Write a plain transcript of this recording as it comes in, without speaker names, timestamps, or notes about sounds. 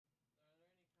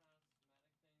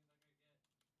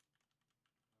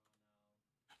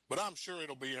but I'm sure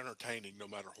it'll be entertaining no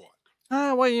matter what.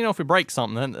 Well, you know, if we break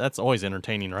something, then that's always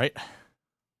entertaining, right?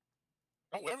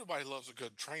 Oh, everybody loves a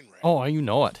good train wreck. Oh, you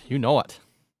know it. You know it.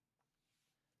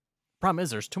 Problem is,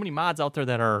 there's too many mods out there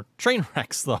that are train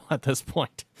wrecks, though, at this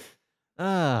point.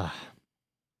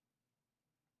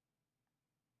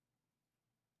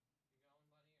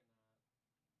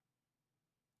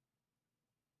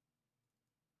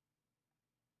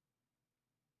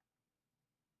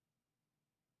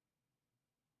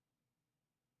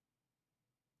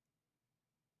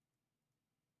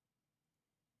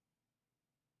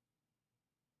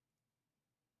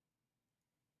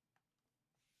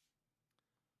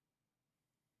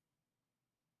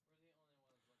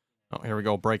 Oh, here we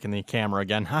go, breaking the camera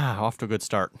again. Off to a good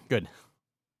start. Good.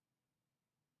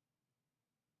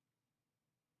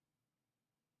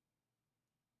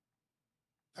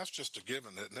 That's just a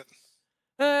given, isn't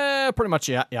it? Pretty much,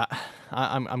 yeah.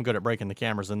 I'm good at breaking the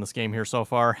cameras in this game here so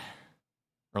far.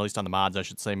 Or at least on the mods, I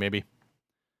should say, maybe.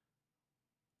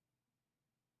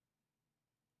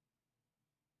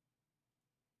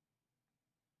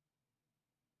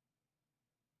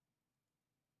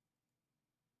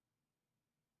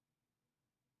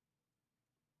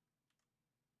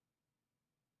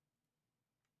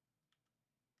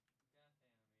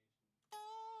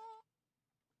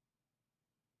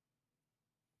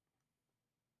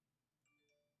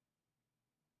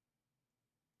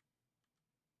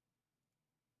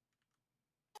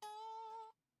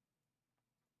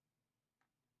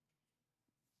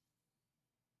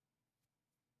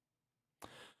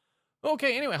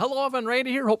 Okay, anyway, hello, Evan Randy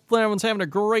here. Hopefully everyone's having a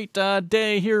great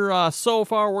day here so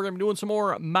far. We're going to be doing some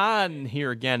more modding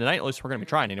here again tonight. At least we're going to be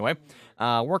trying anyway.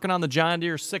 Working on the John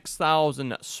Deere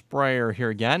 6000 sprayer here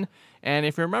again. And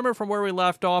if you remember from where we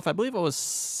left off, I believe it was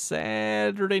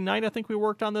Saturday night, I think we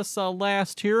worked on this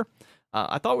last here.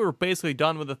 I thought we were basically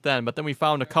done with it then, but then we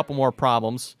found a couple more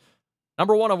problems.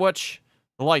 Number one of which,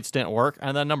 the lights didn't work.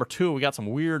 And then number two, we got some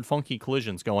weird, funky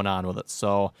collisions going on with it.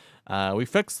 So we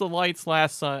fixed the lights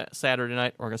last Saturday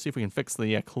night. We're going to see if we can fix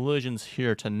the collisions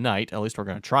here tonight. At least we're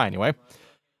going to try anyway.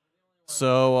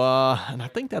 So, and I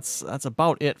think that's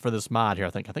about it for this mod here. I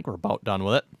think we're about done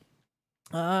with it.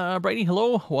 Brady,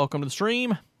 hello. Welcome to the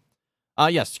stream.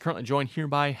 Yes, currently joined here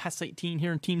by Hess18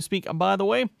 here in TeamSpeak, by the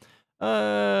way.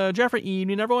 Jeffrey,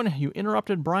 evening, everyone. You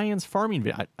interrupted Brian's farming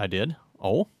video. I did.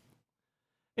 Oh.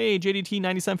 Hey,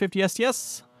 JDT9750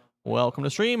 STS. Welcome to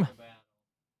the stream.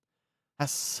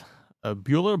 Hess,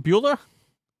 Bueller?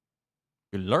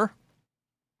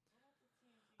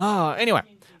 Anyway,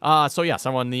 so yes,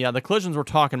 everyone, the collisions we're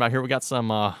talking about here, we got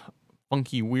some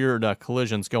funky, weird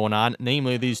collisions going on,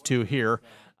 namely these two here.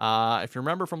 If you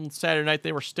remember from Saturday night,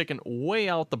 they were sticking way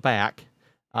out the back.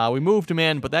 We moved them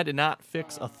in, but that did not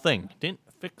fix a thing. Didn't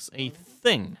fix a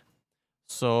thing.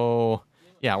 So,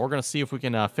 yeah, we're going to see if we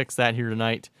can fix that here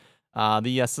tonight.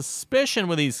 The suspicion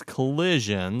with these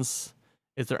collisions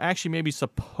is they're actually maybe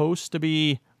supposed to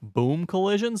be boom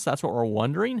collisions. That's what we're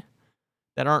wondering.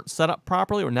 That aren't set up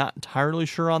properly. We're not entirely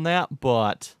sure on that,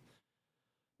 but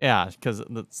yeah, because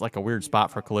it's like a weird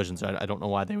spot for collisions. I don't know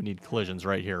why they would need collisions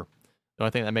right here. The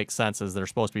only thing that makes sense is they're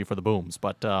supposed to be for the booms,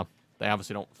 but they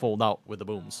obviously don't fold out with the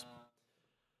booms.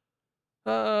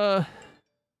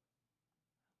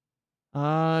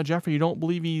 Jeffrey, you don't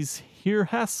believe he's here,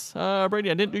 Hess?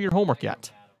 Brady, I didn't do your homework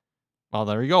yet. Well,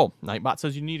 there you go. Nightbot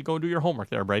says you need to go do your homework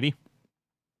there, Brady.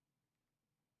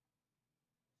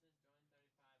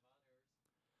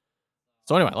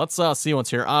 So anyway, let's see what's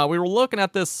here. We were looking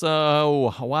at this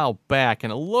a while back,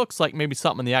 and it looks like maybe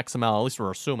something in the XML, at least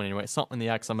we're assuming anyway, something in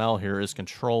the XML here is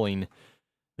controlling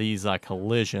these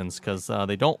collisions, because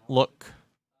they don't look...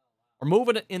 We're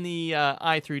moving it in the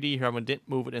i3D here, but didn't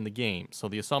move it in the game. So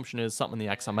the assumption is something in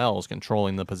the XML is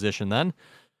controlling the position then.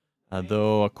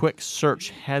 Though a quick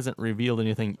search hasn't revealed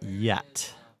anything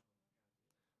yet.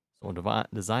 So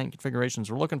design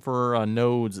configurations, we're looking for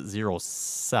nodes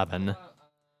 07.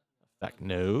 Effect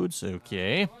nodes,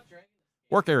 okay.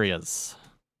 Work areas.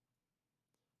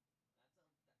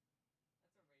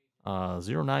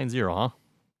 090, huh?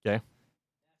 Okay.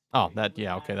 Oh, that,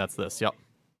 yeah, okay, that's this, yep.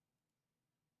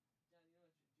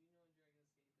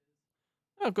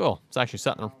 Oh, cool. It's actually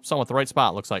set in somewhat the right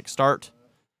spot, looks like. Start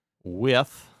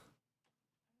with...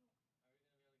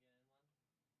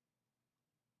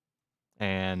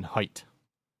 and height.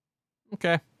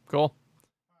 Okay, cool.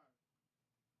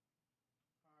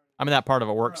 I mean, that part of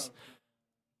it works.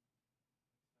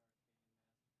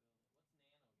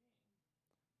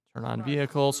 Turn on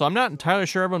vehicle. So I'm not entirely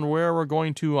sure, everyone, where we're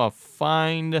going to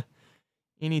find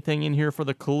anything in here for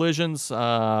the collisions.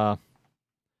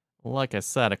 Like I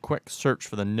said, a quick search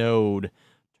for the node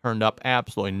Turned up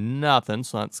absolutely nothing,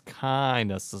 so that's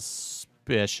kind of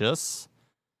suspicious.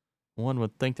 One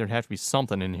would think there'd have to be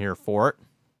something in here for it.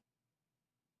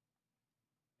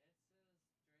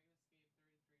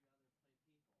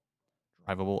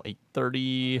 Drivable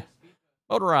 830.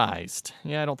 Motorized.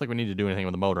 Yeah, I don't think we need to do anything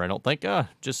with the motor. I don't think.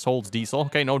 Just holds diesel.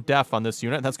 Okay, no def on this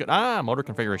unit. That's good. Ah, motor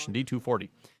configuration, D240.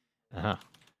 Uh-huh.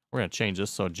 We're going to change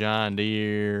this. So John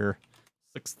Deere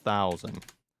 6000.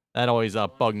 That always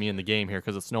bugged me in the game here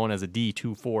because it's known as a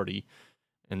D240.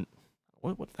 And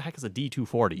what the heck is a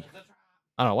D240?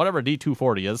 I don't know. Whatever a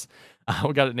D240 is.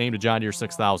 We got it named a John Deere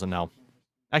 6000 now.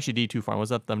 Actually, D240. Was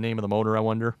that the name of the motor, I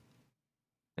wonder?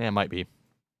 Yeah, it might be.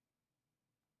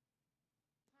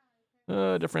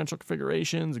 Differential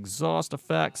configurations, exhaust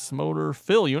effects, motor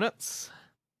fill units.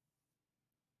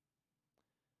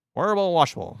 Wearable,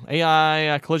 washable.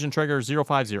 AI collision trigger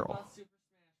 050.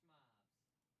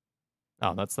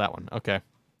 Oh, that's that one. Okay.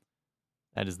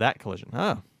 That is that collision.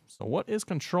 Ah, so what is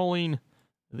controlling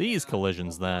these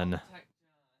collisions then?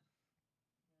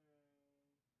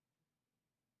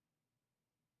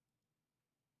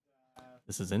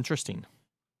 This is interesting.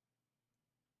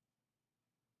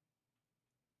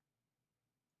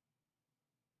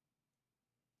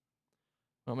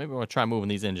 Well, maybe we'll try moving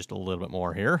these in just a little bit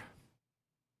more here.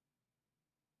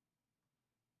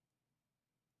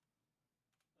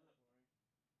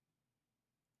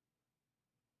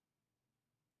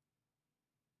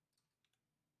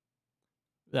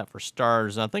 That for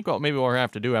starters. I think what maybe we'll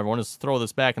have to do, everyone, is throw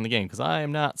this back in the game, because I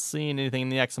am not seeing anything in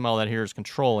the XML that here is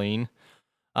controlling.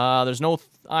 There's no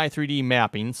i3D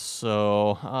mapping,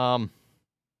 so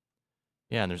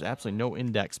yeah, and there's absolutely no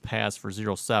index pass for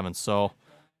 07, so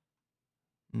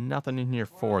nothing in here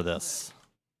for this.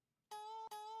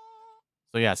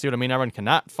 So yeah, see what I mean? Everyone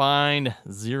cannot find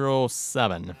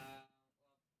 07.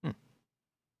 It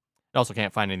also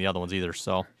can't find any of the other ones either,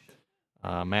 so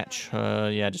match,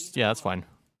 yeah, that's fine.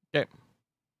 Okay.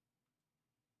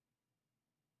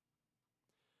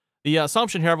 The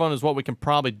assumption here, everyone, is what we can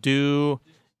probably do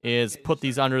is put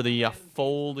these under the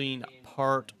folding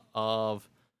part of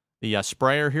the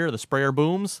sprayer here, the sprayer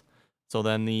booms. So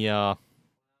then the, yeah,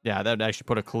 that would actually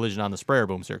put a collision on the sprayer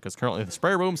booms here, because currently the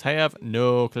sprayer booms have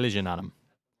no collision on them.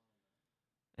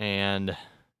 And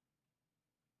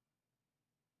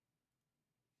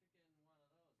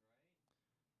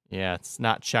yeah, it's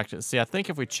not checked. See, I think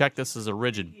if we check this as a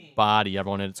rigid body,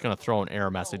 everyone, it's going to throw an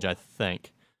error message, I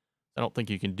think. I don't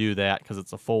think you can do that because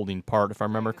it's a folding part, if I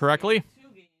remember correctly.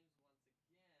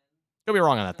 Could be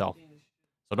wrong on that, though.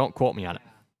 So don't quote me on it.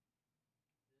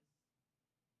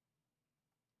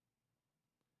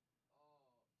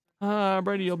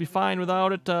 Brady, you'll be fine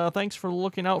without it. Thanks for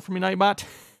looking out for me, Nightbot.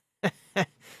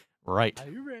 Right.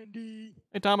 Hey, Randy.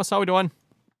 Hey, Thomas, how we doing?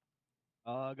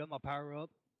 Got my power up.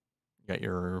 Got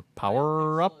your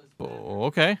power up? Oh,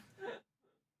 okay.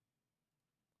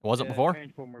 Was it before?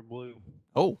 Transformer blue.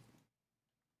 Oh.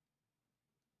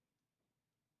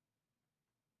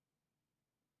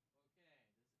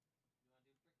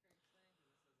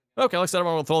 Okay, like I said,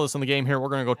 everyone will throw this in the game here. We're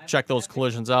going to go check those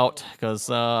collisions out, because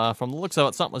from the looks of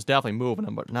it, something was definitely moving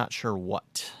them, but not sure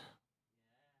what.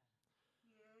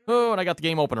 Oh, and I got the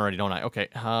game open already, don't I? Okay,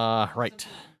 right.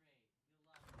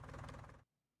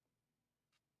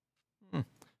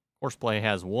 Horseplay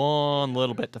has one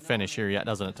little bit to finish here yet,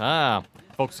 doesn't it?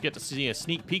 Folks get to see a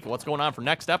sneak peek of what's going on for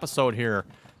next episode here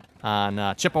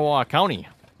on Chippewa County.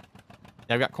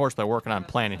 Yeah, I've got Horseplay working on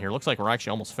planning here. Looks like we're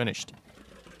actually almost finished.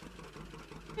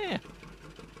 Yeah.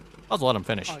 I'll just let them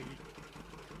finish. You're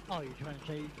trying to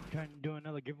say you're trying to do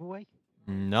another giveaway?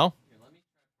 No.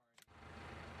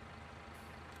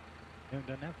 You haven't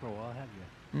done that for a while, have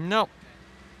you? Nope.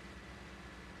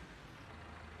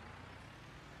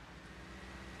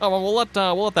 Oh, well, we'll let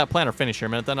that planner finish here a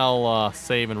minute. Then I'll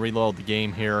save and reload the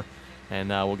game here, and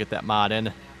we'll get that mod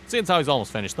in. Seeing as how he's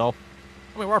almost finished, though.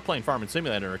 I mean, we're playing Farming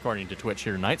Simulator according to Twitch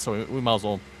here tonight, so we might as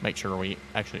well make sure we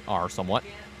actually are somewhat.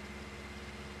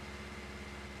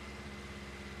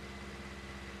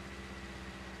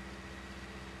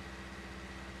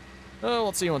 Oh,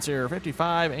 let's see what's here.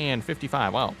 55 and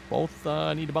 55. Wow, both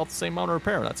need about the same amount of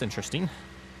repair. That's interesting.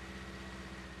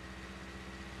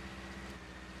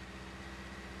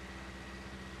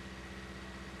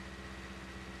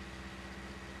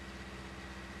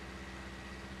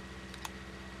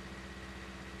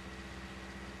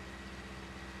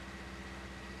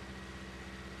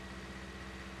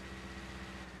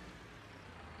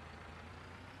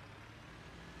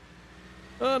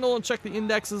 Nolan, check the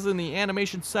indexes in the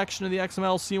animation section of the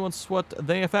XML, see what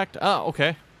they affect. Oh,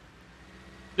 okay.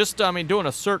 Just, I mean, doing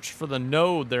a search for the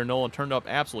node there, Nolan, turned up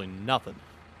absolutely nothing.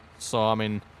 So, I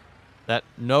mean, That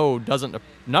node doesn't...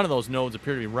 None of those nodes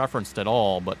appear to be referenced at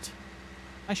all, but...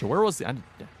 Actually, where was the...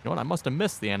 you know what? I must have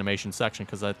missed the animation section,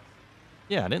 because I...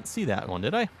 Yeah, I didn't see that one,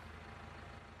 did I?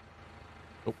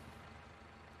 Oh.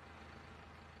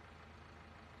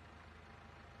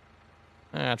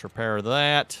 Let's repair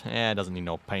that. It doesn't need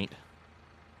no paint.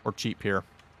 We're cheap here.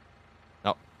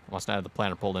 Oh, must not have the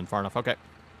planter pulled in far enough. Okay.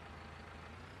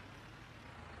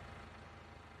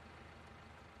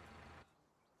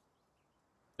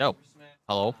 Oh,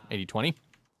 hello, 8020.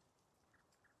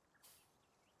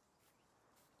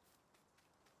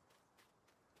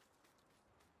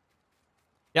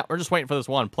 Yeah, we're just waiting for this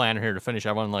one planter here to finish.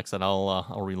 Everyone, like I said,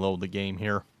 I'll reload the game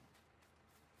here.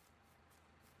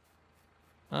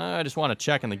 I just want to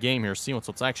check in the game here, see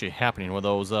what's actually happening with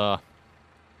those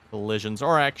collisions.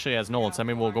 Or actually, as Nolan said,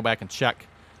 maybe we'll go back and check.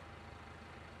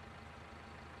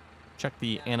 Check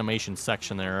the animation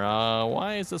section there.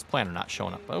 Why is this planter not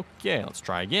showing up? Okay, let's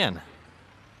try again.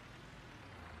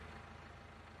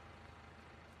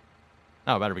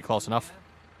 Oh, better be close enough.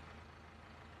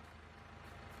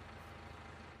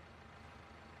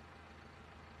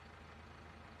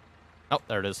 Oh,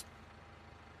 there it is.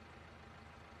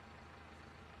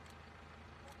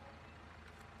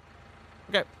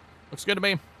 Okay, looks good to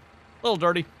me. A little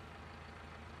dirty.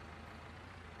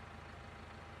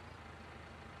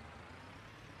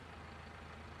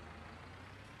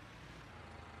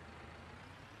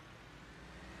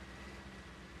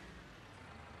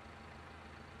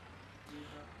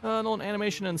 Known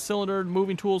animation and cylinder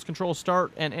moving tools control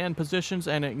start and end positions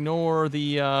and ignore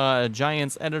the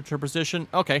Giants editor position.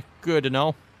 Okay, good to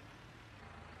know.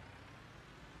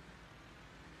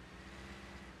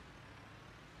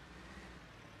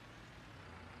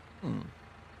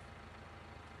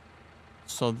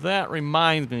 So that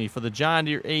reminds me, for the John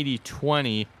Deere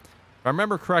 8020, if I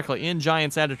remember correctly, in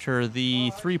Giants editor,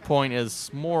 the 3-point is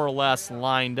more or less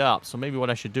lined up. So maybe what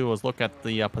I should do is look at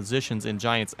the positions in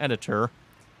Giants editor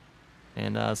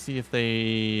and see if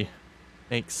they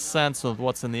make sense of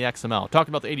what's in the XML. Talking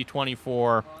about the 8020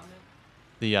 for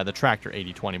the tractor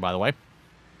 8020, by the way.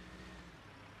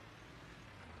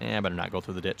 I better not go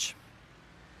through the ditch.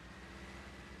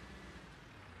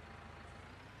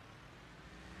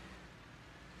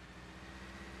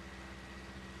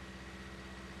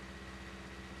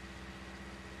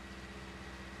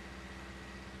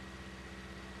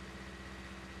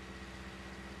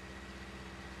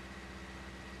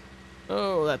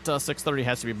 Oh, that 630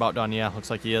 has to be about done. Yeah, looks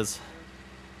like he is.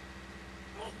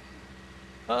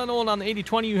 Nolan, on the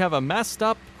 8020, you have a messed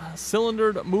up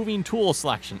cylindered moving tool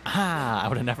selection. Ah, I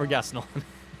would have never guessed,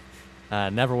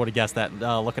 Nolan. Never would have guessed that.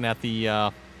 Looking at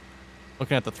the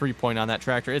 3-point on that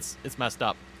tractor, it's messed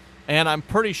up. And I'm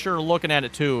pretty sure, looking at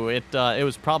it too, it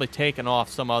was probably taken off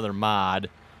some other mod,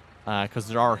 because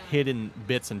there are hidden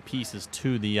bits and pieces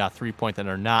to the 3-point that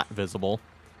are not visible.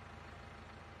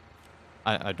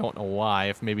 I don't know why.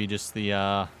 If maybe just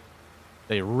the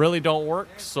they really don't work,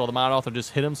 so the mod author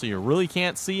just hit them so you really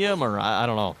can't see them, or I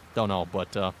don't know. Don't know,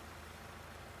 but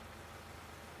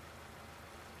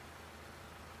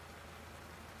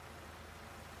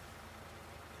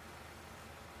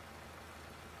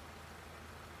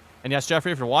and yes,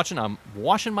 Jeffrey, if you're watching, I'm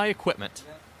washing my equipment,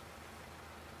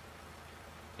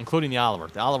 including the Oliver.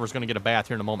 The Oliver's going to get a bath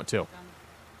here in a moment too.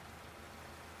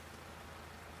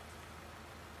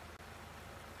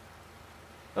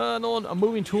 Nolan,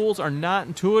 moving tools are not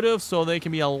intuitive, so they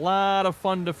can be a lot of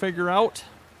fun to figure out.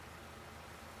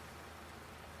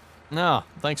 No,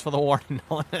 thanks for the warning,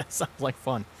 Nolan. That sounds like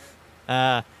fun.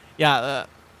 Like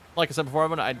I said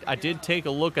before, I did take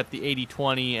a look at the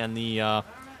 8020 and the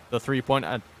 3-point.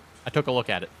 I took a look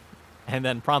at it, and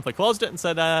then promptly closed it and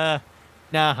said, nah,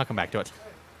 I'll come back to it.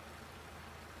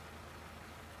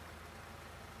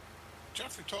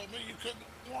 Jeffrey told me you couldn't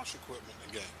wash equipment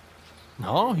again.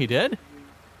 No, he did?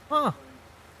 Huh.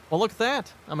 Well, look at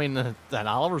that. I mean, that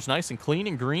Oliver's nice and clean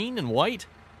and green and white.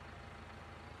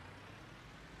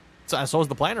 So is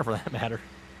the planter, for that matter.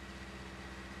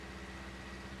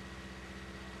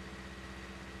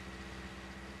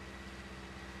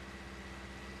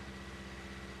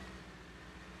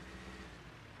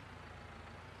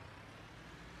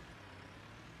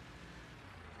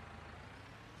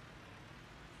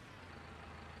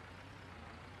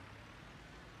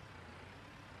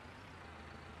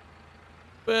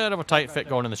 Bit of a tight fit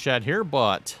going in the shed here,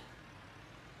 but...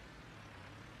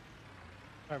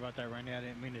 Sorry about that, Randy. I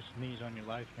didn't mean to sneeze on your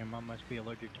live stream. I must be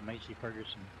allergic to Macy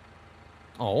Ferguson.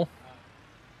 Oh.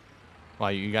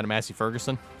 Why, you got a Massey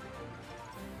Ferguson?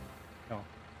 No.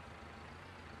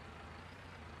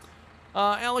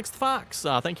 Alex the Fox,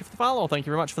 thank you for the follow. Thank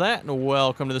you very much for that, and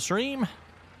welcome to the stream.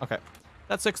 Okay.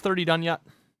 That 630 done yet?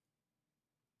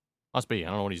 Must be. I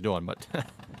don't know what he's doing, but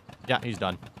yeah, he's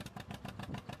done.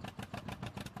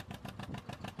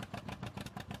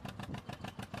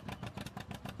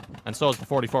 And so is the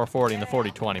 4440 and the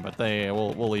 4020, but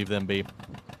we'll leave them be.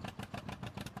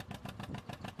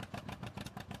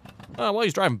 While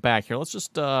he's driving back here, let's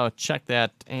just check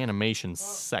that animation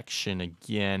section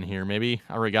again here, maybe.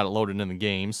 I already got it loaded in the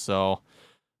game, so...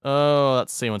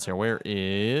 let's see what's here. Where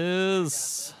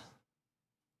is...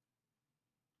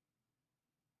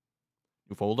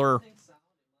 New folder.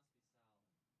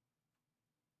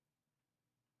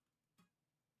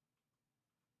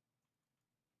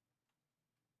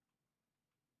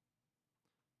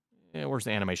 Yeah, where's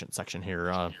the animation section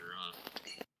here?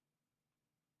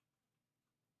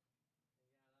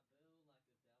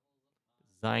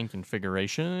 Design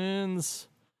configurations.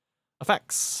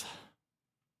 Effects.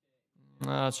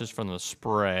 That's just from the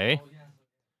spray.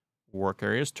 Work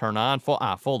areas. Turn on.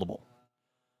 Foldable.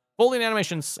 Folding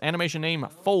animations. Animation name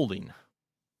folding.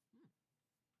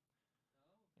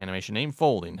 Animation name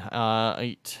folding.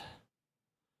 8.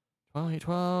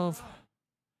 12.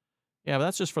 Yeah, but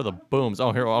that's just for the booms.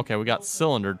 Oh, here. Okay, we got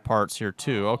cylindered parts here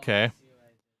too. Okay.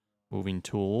 Moving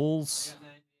tools.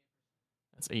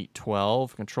 That's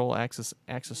 812. Control axis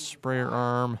sprayer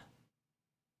arm.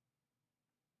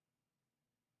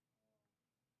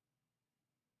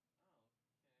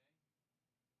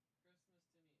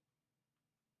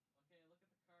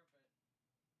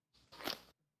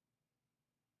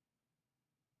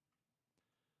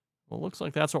 Well, it looks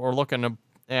like that's what we're looking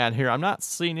at here. I'm not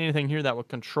seeing anything here that would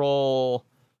control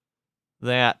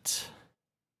that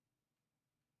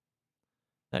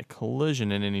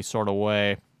collision in any sort of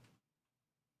way.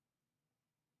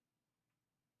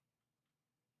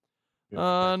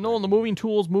 No, the moving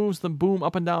tools moves the boom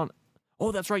up and down.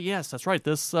 Oh, that's right. Yes, that's right.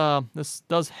 This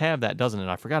does have that, doesn't it?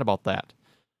 I forgot about that.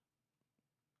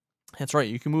 That's right.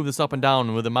 You can move this up and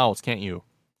down with the mouse, can't you?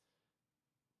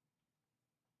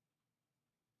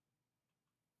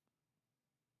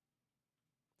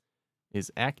 Is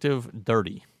active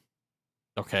dirty.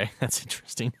 Okay, that's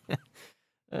interesting.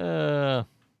 So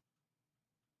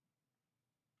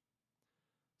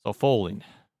folding.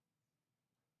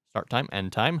 Start time,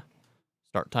 end time.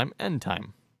 Start time, end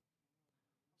time.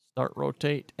 Start,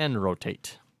 rotate, end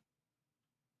rotate.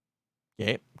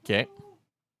 Okay, okay.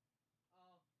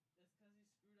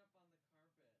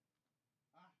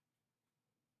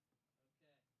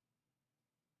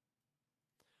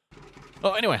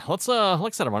 Oh, anyway, let's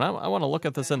like I said, everyone, I want to look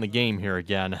at this in the game here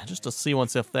again, just to see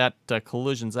once if that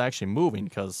collision's actually moving,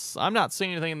 because I'm not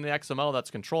seeing anything in the XML that's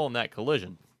controlling that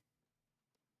collision.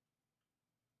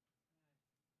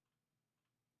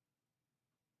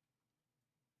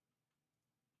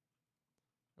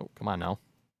 Oh, come on now.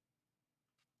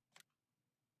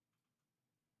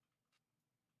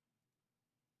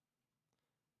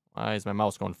 Why is my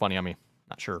mouse going funny on me?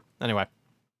 Not sure. Anyway.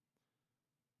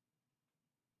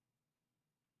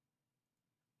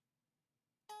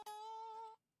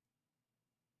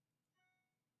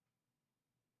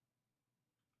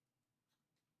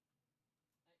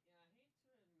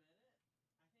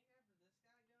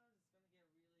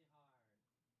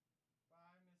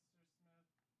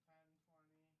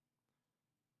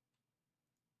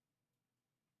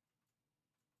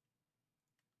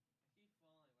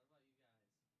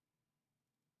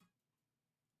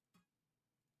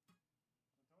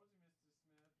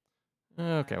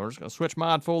 Okay, we're just going to switch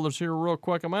mod folders here real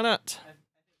quick a minute.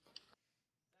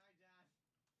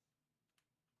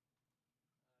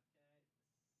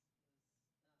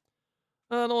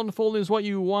 Known folding is what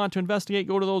you want to investigate.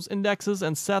 Go to those indexes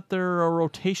and set their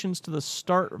rotations to the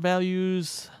start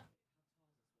values.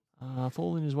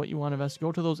 Folding is what you want to investigate.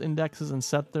 Go to those indexes and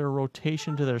set their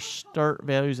rotation to their start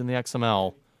values in the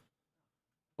XML.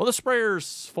 Well, the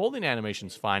sprayer's folding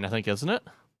animation's fine, I think, isn't it?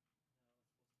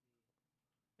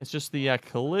 It's just the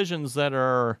collisions that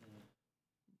are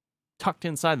tucked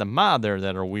inside the mod there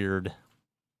that are weird.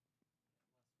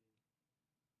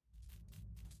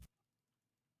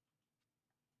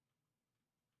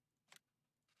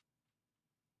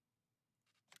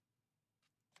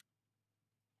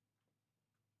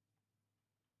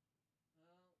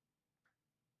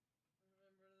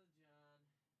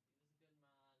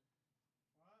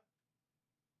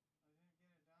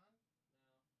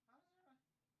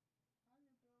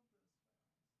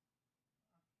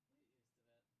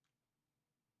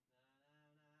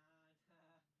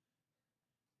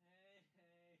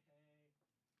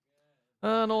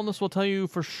 No, this will tell you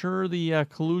for sure the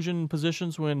collision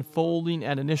positions when folding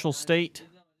at initial state.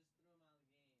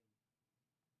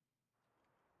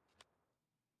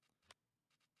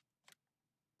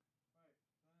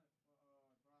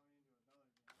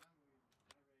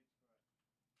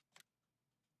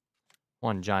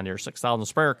 One John Deere 6000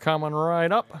 sprayer coming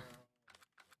right up.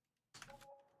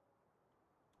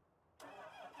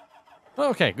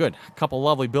 Okay, good. A couple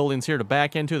lovely buildings here to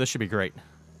back into. This should be great.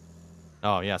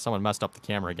 Oh, yeah, someone messed up the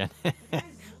camera again.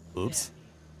 Oops.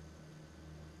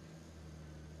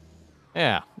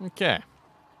 Yeah, okay.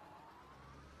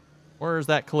 Where's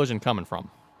that collision coming from?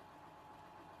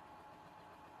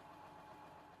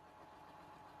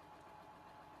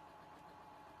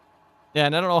 Yeah,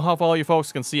 and I don't know how well you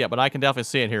folks can see it, but I can definitely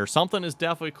see it here. Something is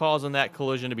definitely causing that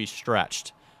collision to be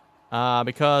stretched.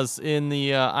 Because in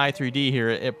the i3D here,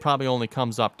 it probably only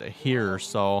comes up to here,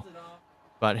 so...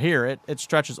 But here, it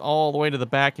stretches all the way to the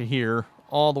back of here,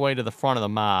 all the way to the front of the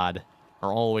mod.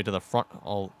 Or all the way to the front,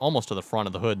 almost to the front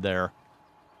of the hood there.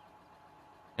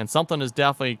 And something is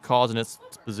definitely causing its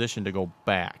position to go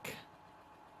back.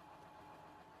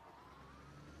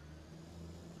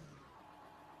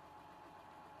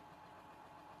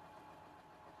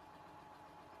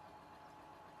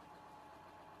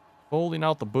 Folding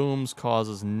out the booms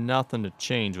causes nothing to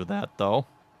change with that, though.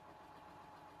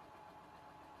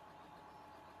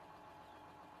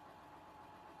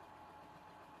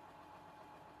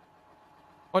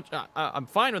 Which, I'm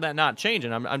fine with that not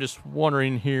changing. I'm just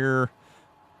wondering here,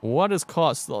 what is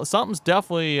caused... Something's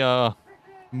definitely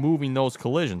moving those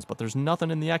collisions, but there's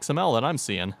nothing in the XML that I'm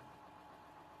seeing.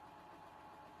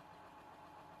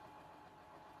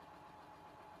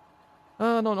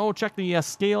 No, check the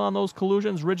scale on those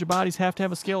collisions. Rigid bodies have to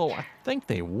have a scale. Oh, I think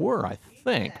they were,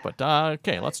 But,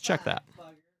 okay, let's check that.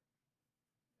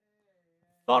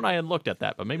 Thought I had looked at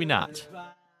that, but maybe not.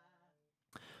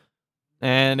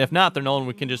 And if not, then knowing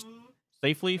we can just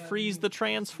safely freeze the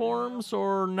transforms,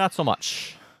 or not so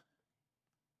much.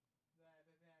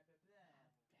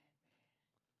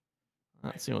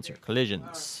 Let's see what's your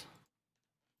collisions.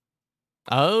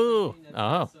 Oh.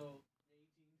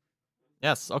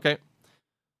 Yes, okay.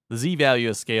 The Z value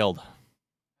is scaled.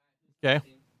 Okay.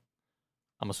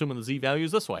 I'm assuming the Z value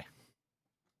is this way.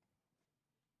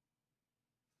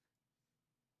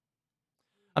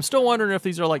 I'm still wondering if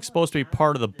these are like supposed to be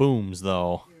part of the booms,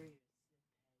 though.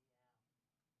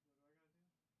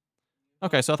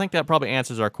 Okay, so I think that probably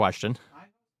answers our question.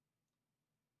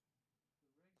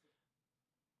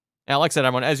 Now, like I said,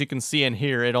 everyone, as you can see in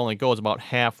here, it only goes about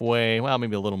halfway, well,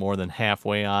 maybe a little more than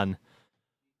halfway on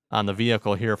the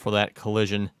vehicle here for that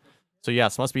collision. So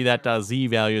yes, must be that Z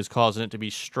value is causing it to be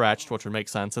stretched, which would make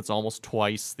sense. It's almost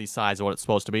twice the size of what it's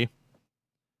supposed to be.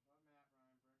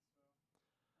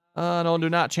 No, do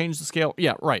not change the scale.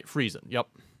 Yeah, right, freeze it. Yep.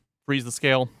 Freeze the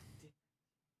scale.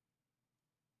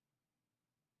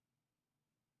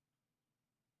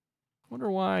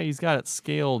 Wonder why he's got it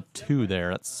scaled to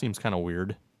there. That seems kind of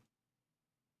weird.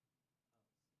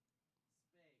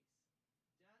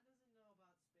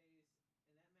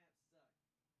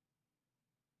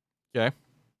 Okay.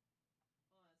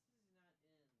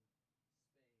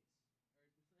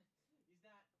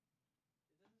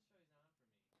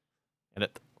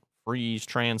 Edit. Freeze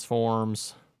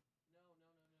transforms.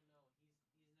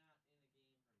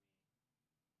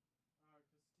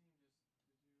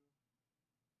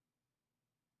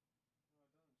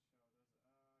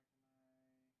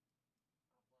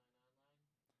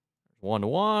 There's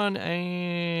 1-to-1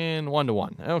 and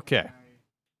 1-to-1. Okay.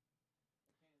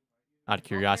 Out of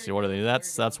curiosity, what are they?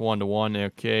 That's 1-to-1.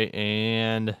 Okay,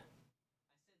 and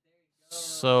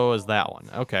so is that one.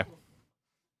 Okay.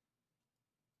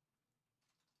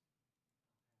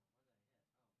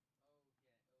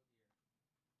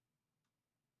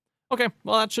 Okay,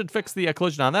 well, that should fix the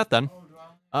collision on that then.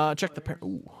 Check the pair.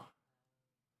 Ooh.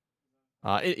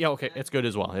 Yeah, okay, it's good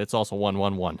as well. It's also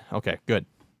 1-1-1. Okay, good.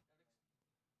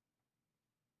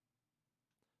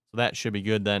 So that should be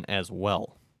good then as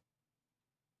well.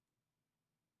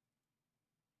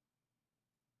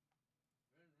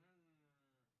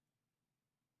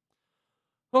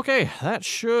 Okay, that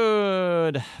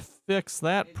should fix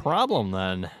that problem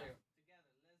then.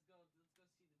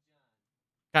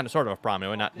 Kind of sort of a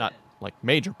problem, anyway. Not like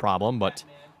major problem, but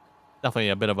definitely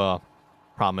a bit of a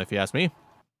problem if you ask me.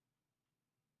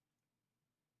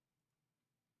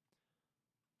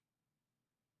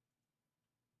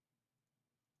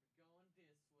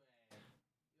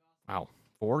 Wow,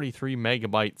 43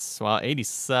 megabytes. Well,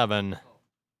 87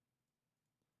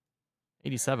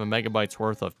 megabytes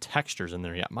worth of textures in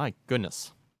there yet. My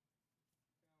goodness.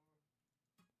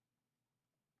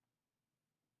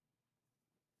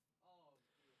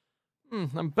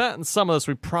 I'm betting some of this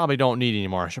we probably don't need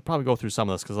anymore. I should probably go through some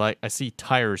of this because I see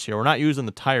tires here. We're not using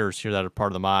the tires here that are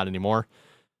part of the mod anymore.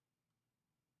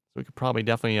 So we could probably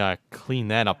definitely clean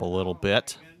that up a little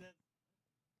bit.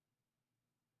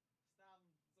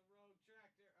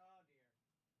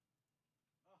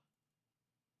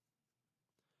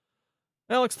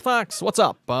 Alex the Fox, what's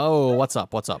up? Oh, what's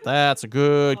up? What's up? That's a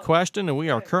good question, and we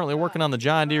are currently working on the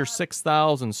John Deere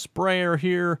 6000 sprayer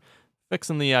here,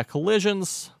 fixing the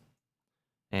collisions,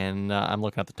 and I'm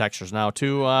looking at the textures now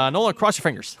too. Nolan, cross your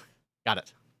fingers. Got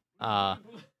it.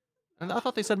 And I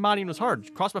thought they said modding was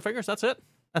hard. Cross my fingers. That's it.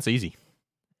 That's easy.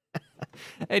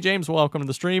 Hey James, welcome to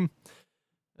the stream.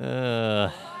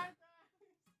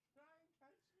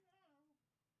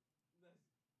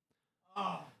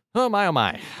 Oh my, oh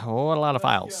my. What a lot of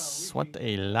files. What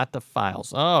a lot of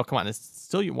files. Oh, come on. It's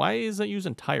still, why is it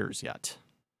using tires yet?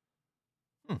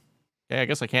 Okay, I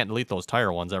guess I can't delete those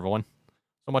tire ones, everyone.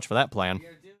 So much for that plan.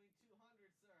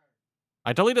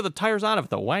 I deleted the tires out of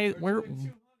it, though. Why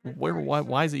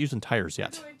is it using tires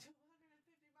yet?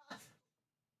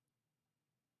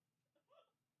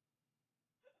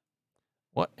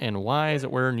 What and why is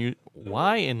it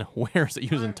why and where is it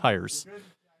using tires?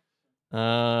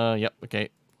 Yep, okay.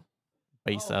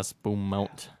 Base S boom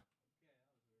mount.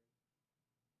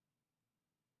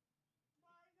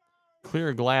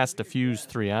 Clear glass diffuse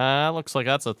 3. Looks like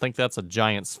I think that's a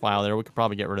Giants file there. We could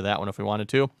probably get rid of that one if we wanted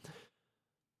to.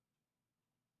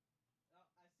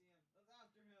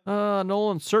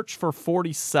 Nolan, search for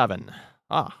 47.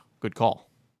 Good call.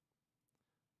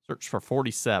 Search for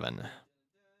 47.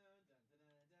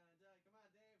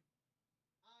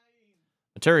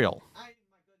 Material.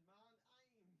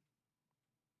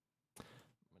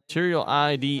 Material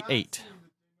ID 8.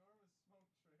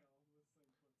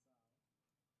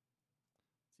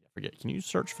 I forget. Can you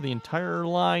search for the entire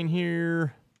line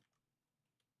here?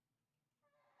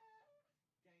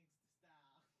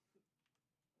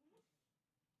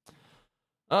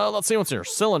 Let's see what's here.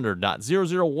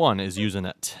 Cylinder.001 is using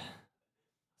it.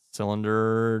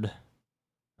 Cylinder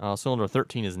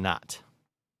 13 is not.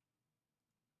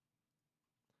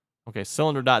 Okay,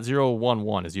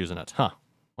 cylinder.011 is using it. Huh.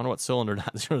 Wonder what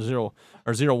cylinder.00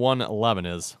 or 0111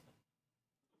 is.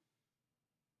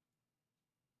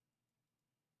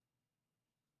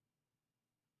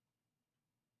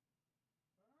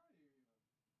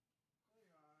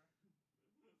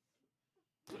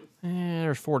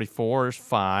 There's 44. There's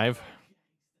 5.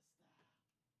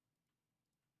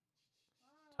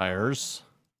 Tires.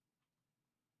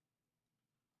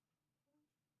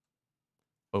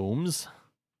 Booms.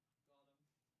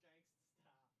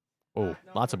 Oh,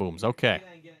 lots of booms. Okay.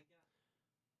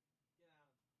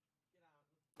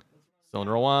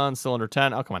 Cylinder 1, cylinder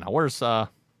 10. Oh, come on now. Where's,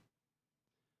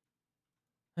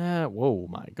 whoa,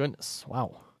 my goodness.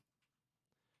 Wow.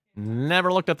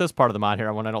 Never looked at this part of the mod here,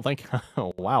 everyone, I don't think.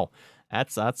 Oh, wow.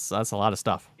 That's a lot of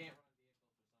stuff.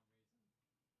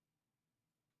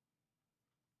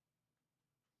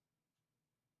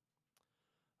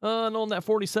 Knowing that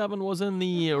 47 was in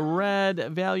the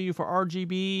red value for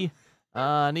RGB.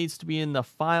 Needs to be in the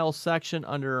file section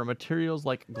under materials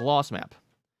like gloss map.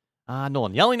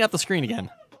 Nolan, yelling at the screen again.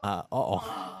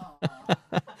 Uh-oh.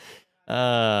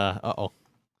 Uh-oh.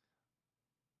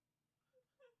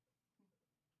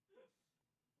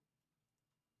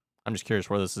 I'm just curious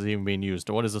where this is even being used.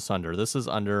 What is this under? This is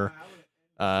under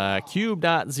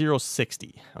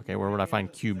cube.060. Okay, where would I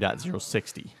find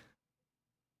cube.060?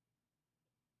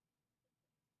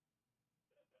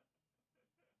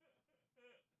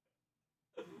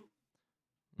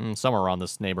 Somewhere around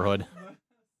this neighborhood.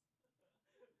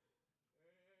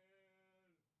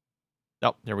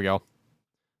 Oh, there we go.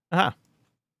 Aha.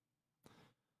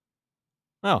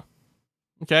 Oh.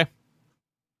 Okay.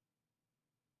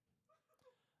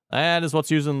 That is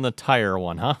what's using the tire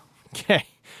one, huh? Okay.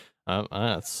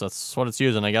 That's what it's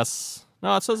using, I guess.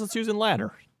 No, it says it's using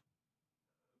ladder.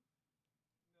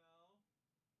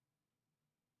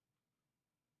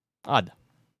 Odd.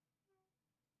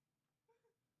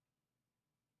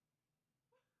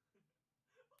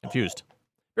 Confused.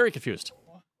 Very confused.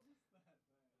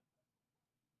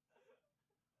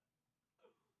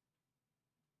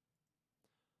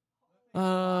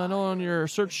 No, on your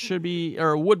search should be,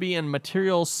 or would be in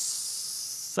materials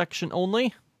section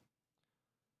only.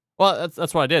 Well,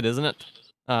 that's what I did, isn't it?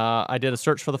 I did a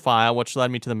search for the file, which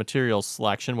led me to the materials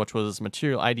selection, which was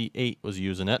material ID 8 was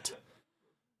using it.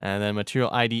 And then material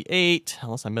ID 8,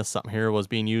 unless I missed something here, was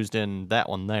being used in that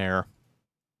one there.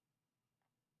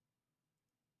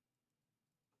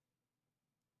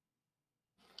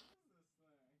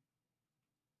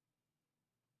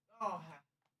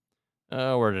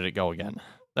 Where did it go again?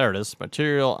 There it is.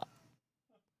 Material.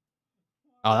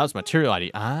 Oh, that was material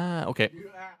ID. Okay.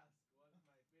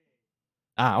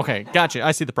 Okay. Gotcha.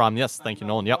 I see the problem. Yes. Thank you,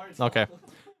 Nolan. Yep. Okay.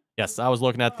 Yes, I was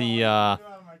looking at the...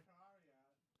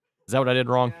 Is that what I did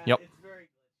wrong? Yep. Let's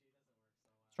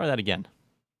try that again.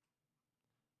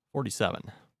 47.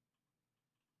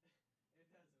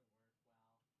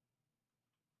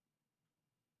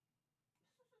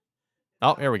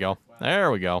 Oh, here we go.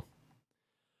 There we go.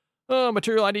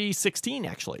 Material ID 16,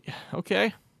 actually.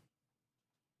 Okay.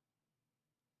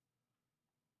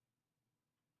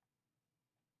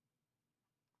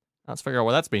 Let's figure out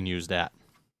what that's being used at.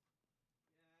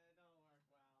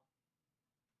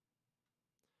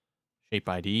 Shape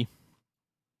ID.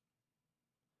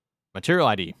 Material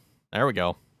ID. There we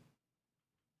go.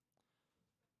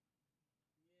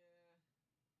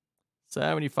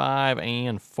 75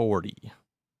 and 40.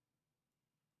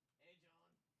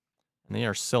 And they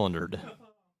are cylindered.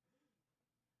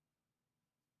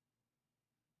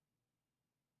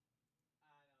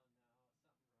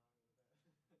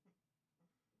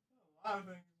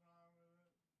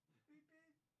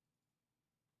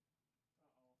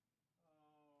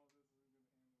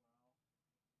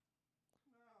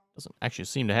 Doesn't actually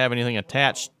seem to have anything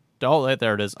attached. Oh,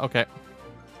 there it is. Okay. A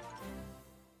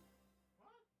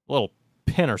little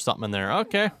pin or something in there.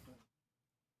 Okay.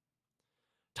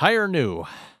 Tire new.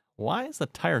 Why is the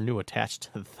tire new attached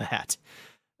to that?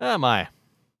 Oh, my.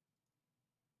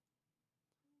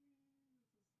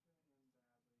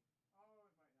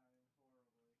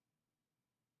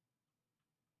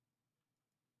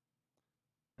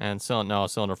 And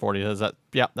cylinder 40. Is that?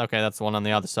 Yep. Okay, that's the one on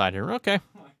the other side here. Okay.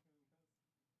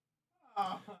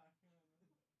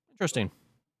 Interesting.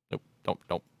 Nope.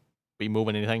 Don't be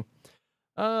moving anything.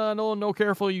 No,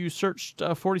 careful. You searched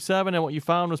 47, and what you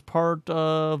found was part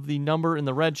of the number in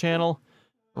the red channel.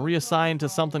 Reassigned to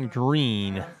something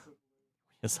green.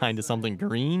 Assigned to something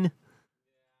green?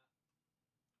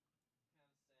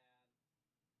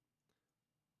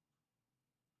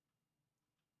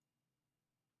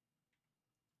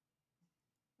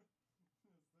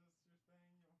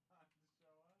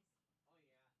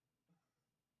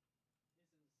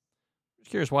 Just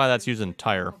curious why that's using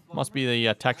tire. Must be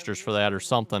the textures for that or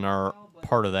something are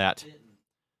part of that.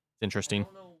 Interesting.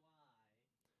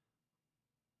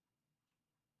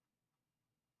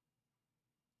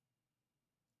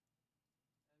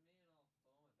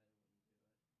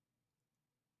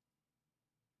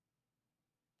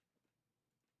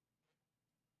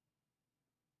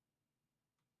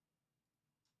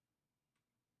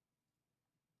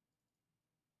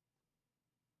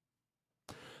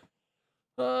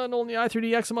 And on the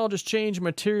i3D XML, just change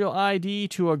material ID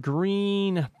to a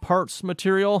green parts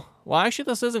material. Well, actually,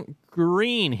 this isn't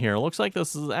green here. Looks like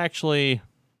this is actually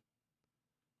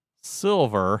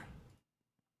silver.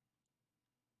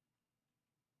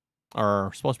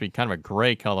 Or supposed to be kind of a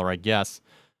gray color, I guess.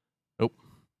 Nope.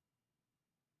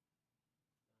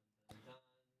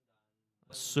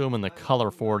 Assuming the color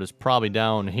for it is probably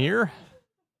down here.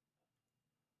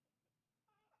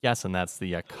 Guessing that's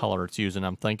the color it's using,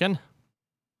 I'm thinking.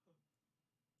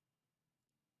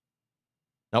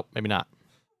 Nope, maybe not.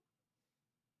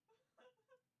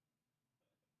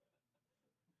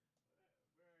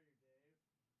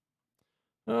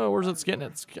 Oh, where's it getting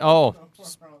its... Oh,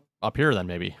 up here then,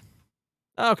 maybe.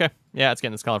 Oh, okay. Yeah, it's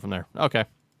getting its color from there. Okay.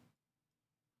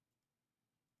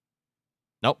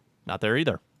 Nope, not there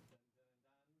either.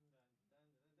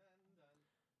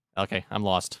 Okay, I'm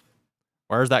lost.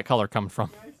 Where's that color coming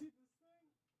from?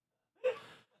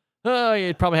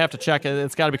 You'd probably have to check it.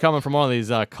 It's got to be coming from one of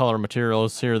these color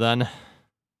materials here then.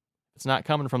 It's not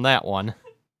coming from that one.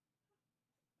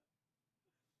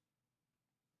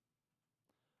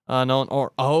 No,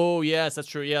 or... Oh, yes, that's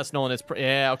true. Yes, no, and it's...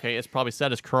 Yeah, okay, it's probably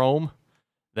set as chrome.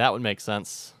 That would make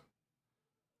sense.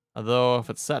 Although, if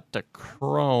it's set to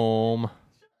chrome...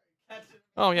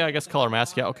 Oh, yeah, I guess color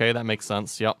mask. Yeah, okay, that makes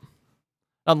sense. Yep.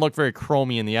 Doesn't look very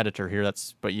chromy in the editor here.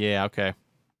 But yeah, okay.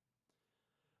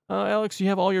 Alex, you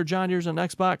have all your John Deere's on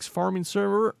Xbox farming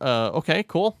server. Okay,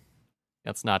 cool.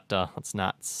 Let's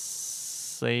not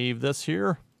save this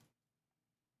here.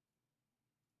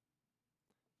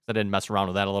 I didn't mess around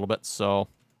with that a little bit, so.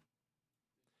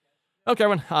 Okay,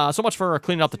 everyone. So much for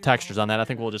cleaning up the textures on that. I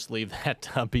think we'll just leave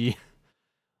that be.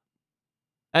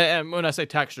 And when I say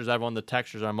textures, everyone, the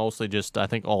textures are mostly just, I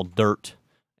think, all dirt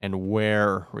and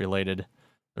wear related.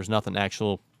 There's nothing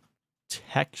actual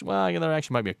text. Well, there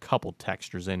actually might be a couple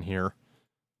textures in here.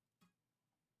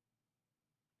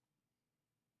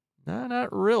 No,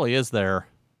 not really, is there?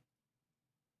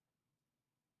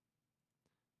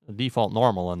 A default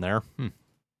normal in there. Yeah,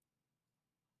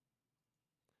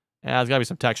 there's got to be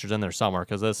some textures in there somewhere,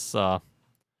 because this, that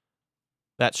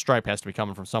stripe has to be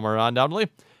coming from somewhere,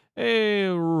 undoubtedly. Hey,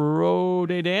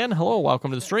 RDAllen, hello,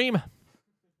 welcome to the stream.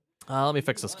 Let me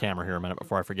fix this camera here a minute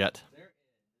before I forget.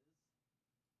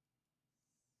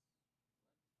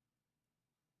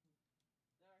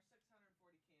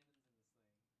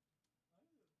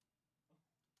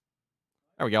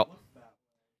 There we go.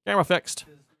 Camera fixed.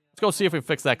 Let's go see if we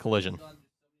fix that collision.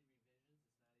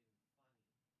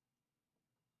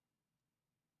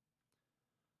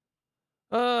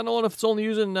 No, if it's only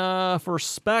using for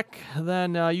spec,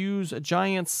 then use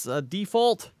Giant's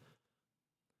default.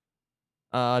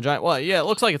 Well, yeah, it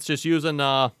looks like it's just using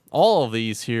all of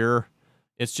these here.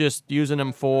 It's just using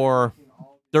them for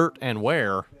dirt and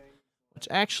wear, which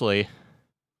actually,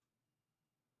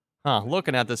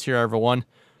 looking at this here, everyone,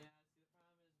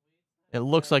 it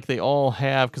looks like they all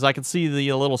have, because I can see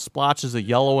the little splotches of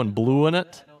yellow and blue in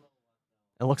it.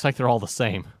 It looks like they're all the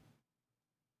same.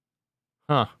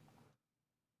 Huh.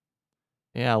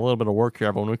 Yeah, a little bit of work here,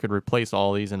 everyone. We could replace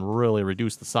all these and really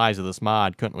reduce the size of this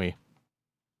mod, couldn't we?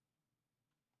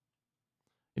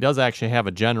 It does actually have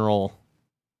a general,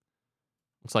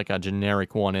 looks like a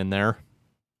generic one in there.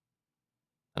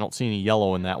 I don't see any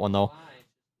yellow in that one, though.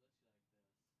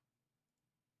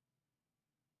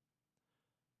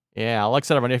 Yeah, like I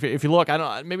said, everyone, if you look, I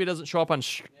don't, maybe it doesn't show up on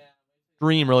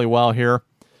stream really well here.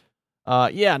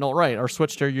 Yeah, no, right, our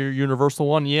switch to your universal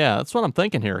one. Yeah, that's what I'm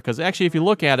thinking here, because actually, if you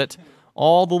look at it,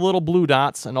 all the little blue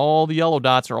dots and all the yellow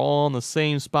dots are all in the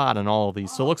same spot in all of these.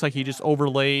 So it looks like he just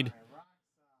overlaid,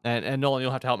 and Nolan,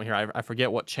 you'll have to help me here. I forget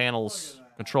what channels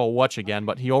control which again,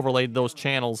 but he overlaid those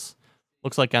channels,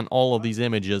 looks like on all of these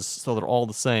images, so they're all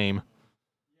the same.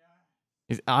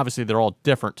 Obviously, they're all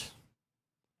different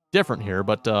here,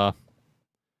 but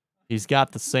he's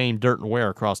got the same dirt and wear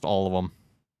across all of them.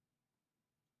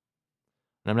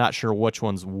 And I'm not sure which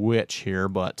one's which here,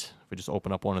 but if we just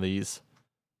open up one of these.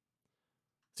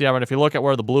 See, I mean, if you look at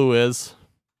where the blue is,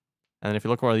 and then if you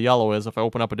look where the yellow is, if I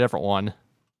open up a different one,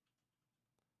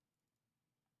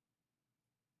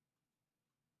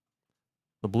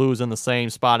 the blue is in the same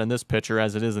spot in this picture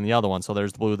as it is in the other one. So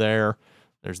there's the blue there,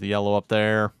 there's the yellow up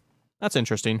there. That's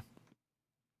interesting.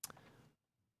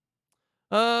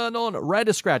 No, red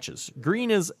is scratches.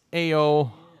 Green is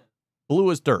AO. Blue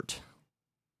is dirt.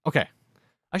 Okay.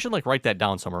 I should, like, write that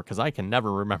down somewhere, because I can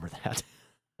never remember that.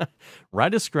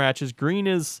 Red is scratches. Green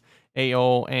is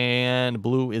AO. And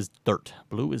blue is dirt.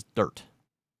 Blue is dirt.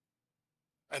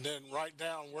 And then write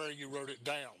down where you wrote it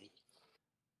down.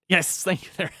 Yes, thank you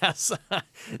there, S.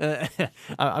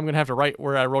 I'm going to have to write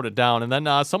where I wrote it down. And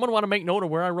then someone want to make note of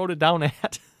where I wrote it down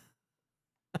at.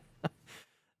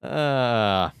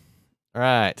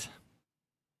 Right.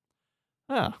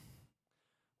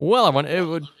 Well, it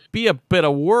would be a bit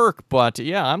of work, but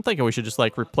yeah, I'm thinking we should just,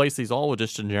 like, replace these all with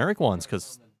just generic ones,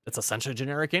 because it's essentially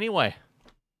generic anyway.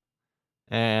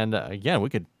 And again, we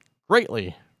could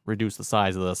greatly reduce the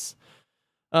size of this.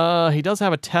 He does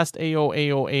have a test AO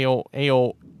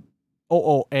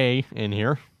OOA in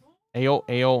here. AO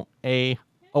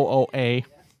OOA. Is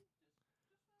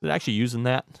it actually using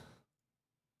that?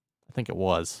 I think it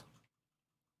was.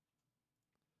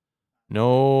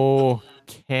 No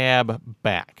cab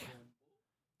back.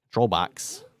 Control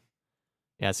box.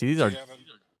 Yeah, see, these are...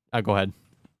 go ahead.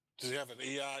 Does he have an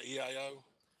EIO?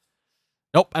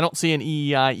 Nope, I don't see an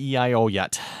EIO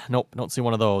yet. Nope, don't see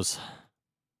one of those.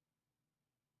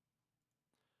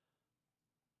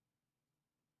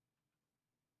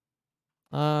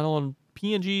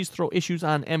 PNGs throw issues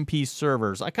on MP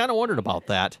servers. I kind of wondered about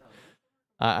that.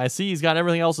 I see he's got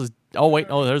everything else. Oh, wait.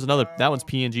 Oh, there's another. That one's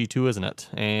PNG too, isn't it?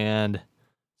 And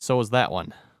so is that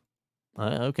one.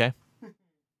 Okay.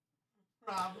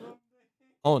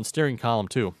 Oh, and steering column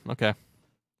too. Okay.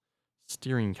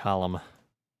 Steering column.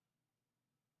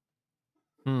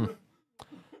 You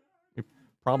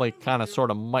probably kind of sort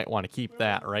of might want to keep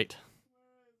that, right?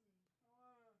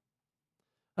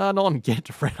 Nolan, get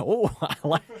to friend. Oh,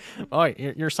 oh,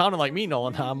 you're sounding like me,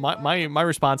 Nolan. My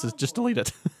response is just delete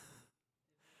it.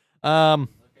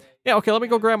 Yeah, okay, let me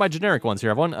go grab my generic ones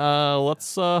here, everyone. Let's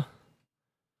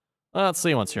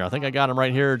see ones here. I think I got them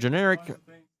right here. Generic,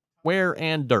 wear,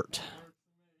 and dirt.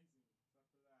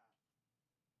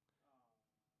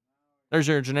 There's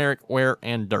your generic, wear,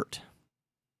 and dirt.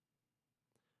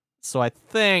 So I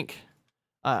think,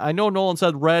 I know Nolan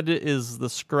said red is the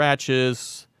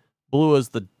scratches, blue is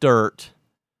the dirt.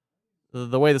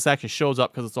 The way this actually shows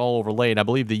up, because it's all overlaid, I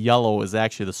believe the yellow is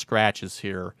actually the scratches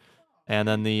here. And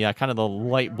then the kind of the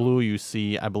light blue you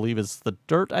see, I believe, is the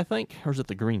dirt, I think? Or is it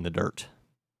the green, the dirt?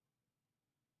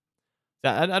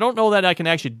 I don't know that I can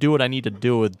actually do what I need to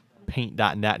do with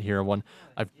paint.net here.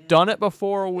 I've done it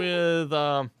before with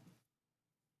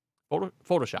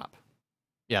Photoshop.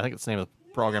 Yeah, I think it's the name of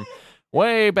the program.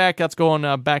 Way back, that's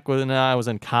going back when I was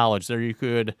in college. There you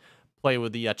could play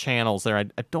with the channels there. I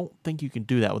don't think you can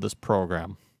do that with this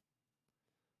program.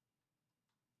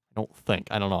 I don't think.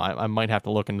 I don't know. I might have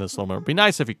to look into this a little bit. It'd be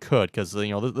nice if you could, because, you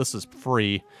know, this is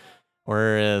free.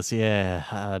 Where is,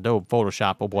 yeah, Adobe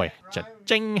Photoshop. Oh boy.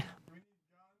 Cha-ching.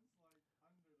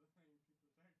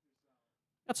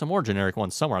 Got some more generic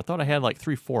ones somewhere. I thought I had like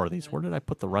 3, 4 of these. Where did I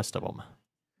put the rest of them?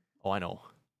 Oh, I know.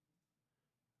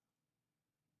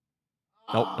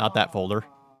 Nope, not that folder.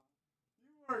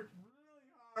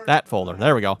 That folder.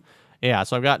 There we go. Yeah,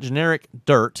 so I've got generic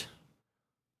dirt.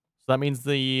 So that means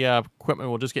the equipment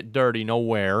will just get dirty, no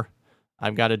wear.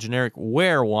 I've got a generic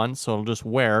wear one, so it'll just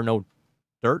wear, no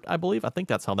dirt, I believe. I think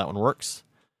that's how that one works.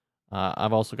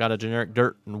 I've also got a generic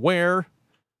dirt and wear,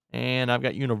 and I've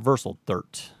got universal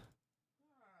dirt.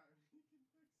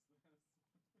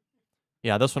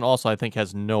 Yeah, this one also, I think,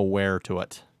 has no wear to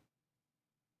it.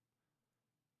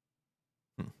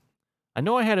 I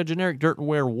know I had a generic dirt and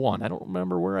wear one. I don't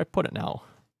remember where I put it now.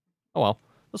 Oh well,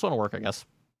 this one will work, I guess.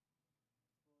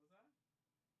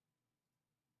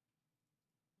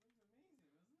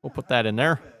 We'll put that in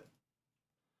there.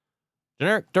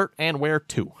 Generic dirt and wear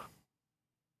 2.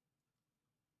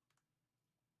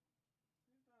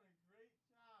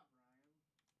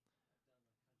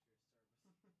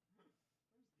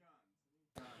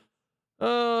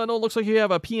 No, it looks like you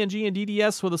have a PNG and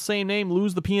DDS with the same name.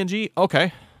 Lose the PNG.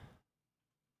 Okay.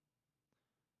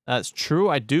 That's true,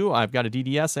 I do. I've got a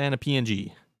DDS and a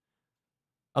PNG.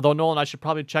 Although, Nolan, I should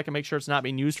probably check and make sure it's not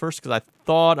being used first, because I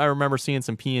thought I remember seeing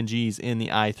some PNGs in the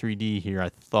i3D here, I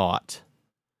thought.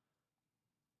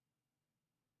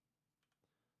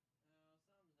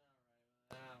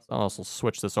 So I'll also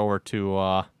switch this over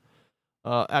to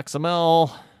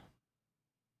XML.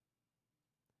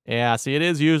 Yeah, see, it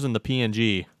is using the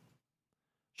PNG.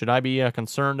 Should I be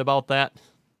concerned about that?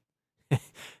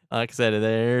 Like I said,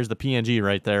 there's the PNG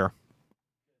right there.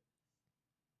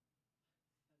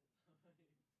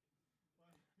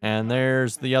 And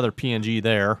there's the other PNG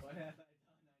there.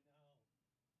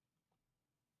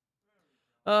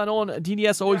 No,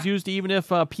 DDS always used even if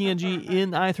PNG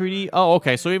in i3D. Oh,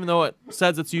 okay. So even though it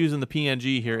says it's using the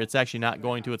PNG here, it's actually not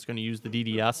going to. It's going to use the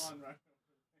DDS.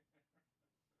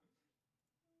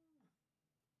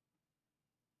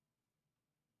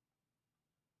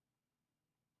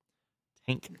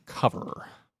 Tank cover.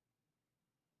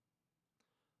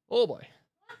 Oh boy.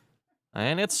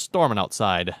 And it's storming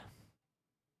outside.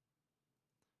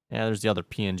 Yeah, there's the other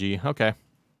PNG. Okay.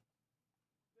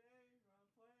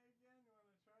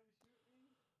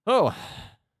 Oh.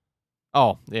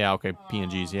 Oh, yeah, okay.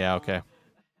 PNGs, yeah, okay.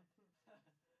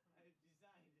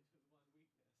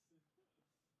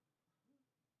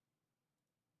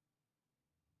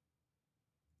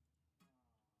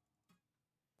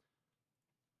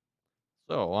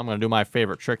 So I'm going to do my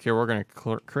favorite trick here. We're going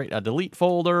to create a delete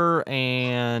folder,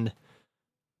 and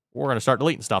we're going to start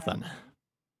deleting stuff then.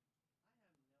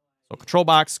 So control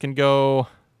box can go.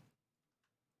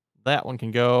 That one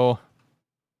can go.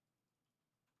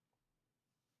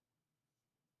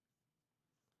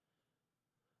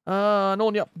 No,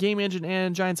 yep. Game engine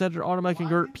and Giant Center automatically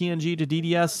convert PNG to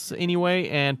DDS anyway,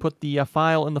 and put the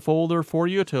file in the folder for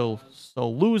you to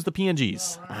lose the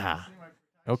PNGs. Ah,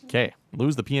 okay.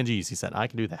 Lose the PNGs, he said. I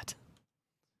can do that.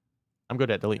 I'm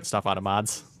good at deleting stuff out of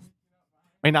mods.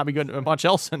 May not be good at much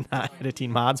else in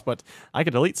editing mods, but I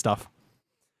can delete stuff.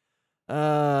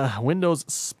 Windows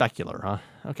specular, huh?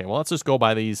 Okay, well, let's just go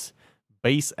by these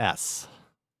base S.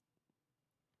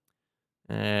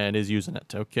 And it is using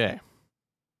it. Okay.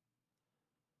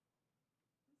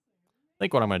 I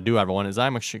think what I'm going to do, everyone, is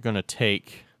I'm actually going to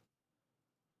take...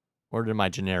 Where did my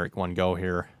generic one go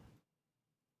here?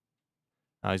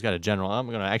 Oh, he's got a general. I'm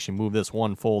going to actually move this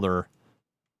one folder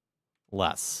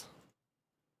less.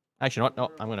 Actually,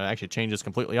 no, I'm going to actually change this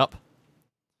completely up.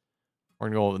 We're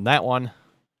going to go in that one.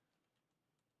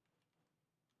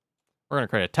 We're going to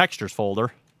create a textures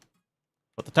folder.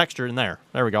 Put the texture in there.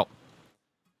 There we go.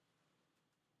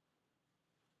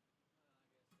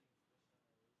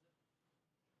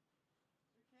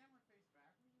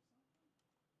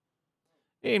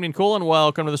 Evening, Colin.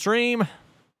 Welcome to the stream.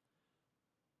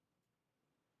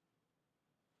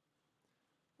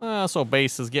 So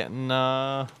base is getting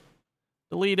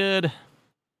deleted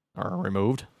or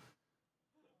removed.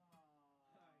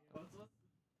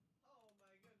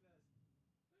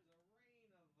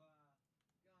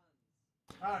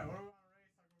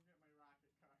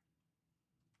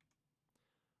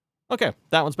 Okay,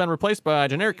 that one's been replaced by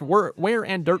generic wear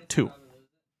and dirt 2.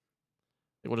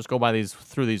 We'll just go by these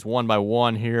through these one by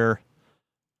one here.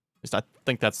 At least I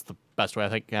think that's the best way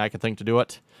I can think to do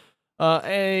it.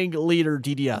 Egg leader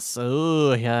DDS.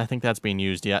 Oh, yeah, I think that's being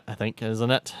used yet, I think,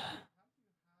 isn't it?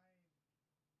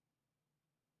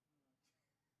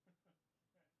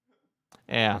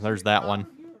 Yeah, there's that one.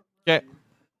 Okay.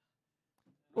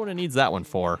 What it needs that one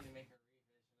for?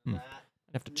 I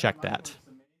have to check that.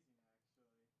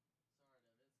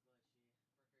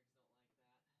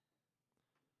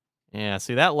 Yeah,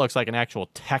 see, that looks like an actual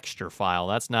texture file.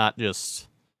 That's not just...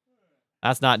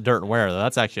 That's not dirt and wear, though.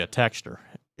 That's actually a texture.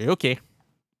 Okay.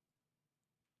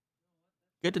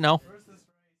 Good to know.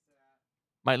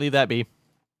 Might leave that be.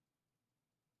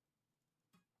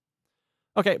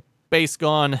 Okay, base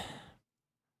gone.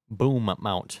 Boom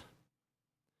mount.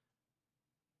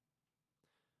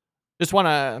 Just want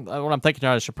to, what I'm thinking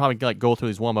now, I should probably like go through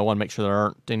these one by one, make sure there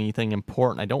aren't anything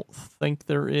important. I don't think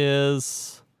there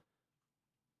is.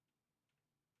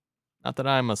 Not that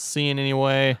I'm seeing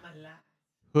anyway.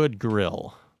 Hood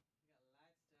grill.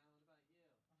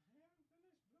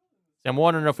 See, I'm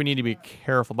wondering if we need to be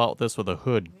careful about this with a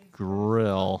hood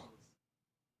grill.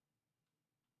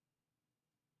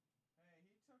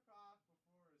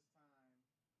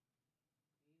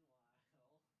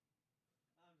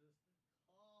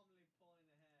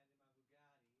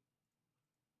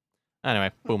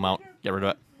 Anyway, boom out. Get rid of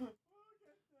it.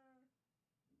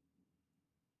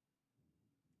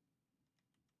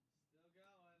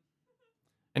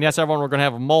 And yes, everyone, we're going to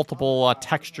have multiple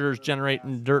textures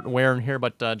generating dirt and wear in here,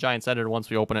 but Giants Editor, once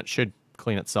we open it, should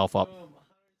clean itself up.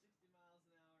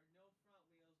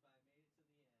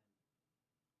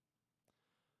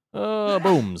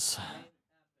 Booms.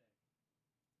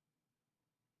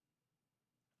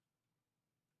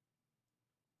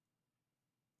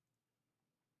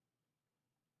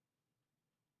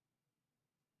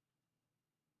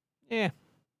 Yeah.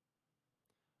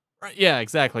 Right, yeah,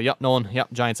 exactly. Yep, Nolan.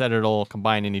 Yep, Giants Editor will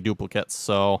combine any duplicates,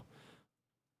 so...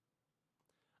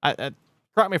 correct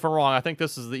me if I'm wrong, I think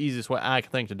this is the easiest way I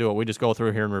can think to do it. We just go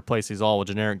through here and replace these all with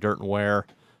generic dirt and wear.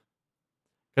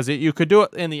 Because you could do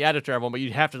it in the editor, everyone, but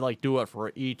you'd have to, like, do it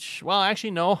for each... Well,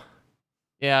 actually, no.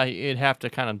 Yeah, you'd have to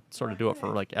kind of sort of do it for,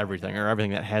 like, everything, or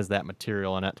everything that has that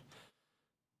material in it.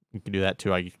 You can do that,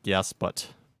 too, I guess, but...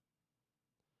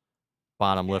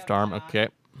 Bottom lift arm, okay.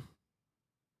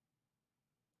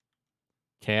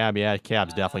 Cab, yeah,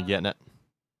 cab's definitely getting it.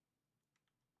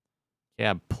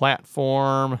 Cab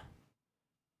platform.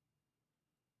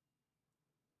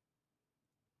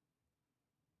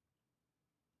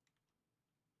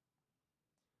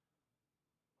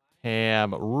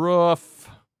 Cab roof.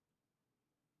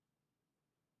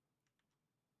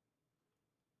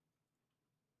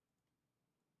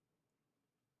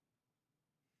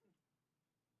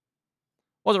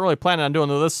 Wasn't really planning on doing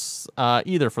this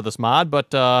either for this mod,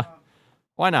 but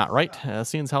why not, right?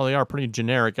 Seeing as how they are pretty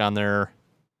generic on their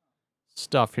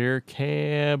stuff here.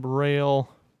 Cab rail.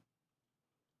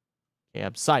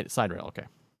 Cab side rail, okay.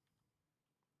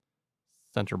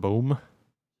 Center boom.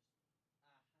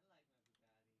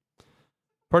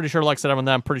 Pretty sure, like I said,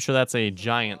 I'm pretty sure that's a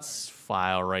Giants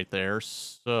file right there.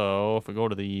 So if we go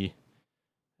to the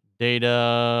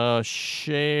data,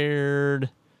 shared,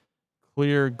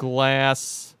 clear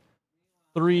glass,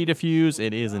 3 diffuse,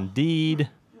 it is indeed.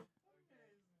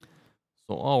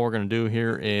 So all we're going to do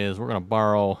here is we're going to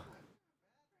borrow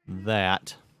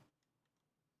that.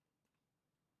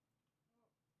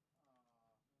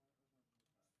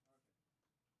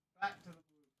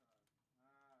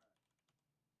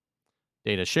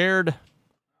 Data shared.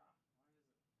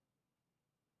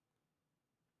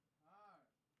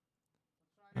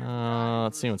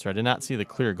 Let's see what's right. I did not see the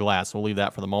clear glass. We'll leave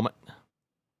that for the moment.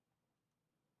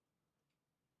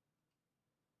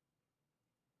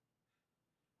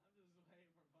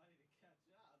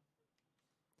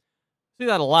 See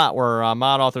that a lot where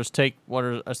mod authors take what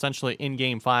are essentially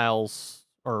in-game files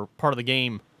or part of the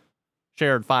game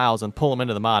shared files and pull them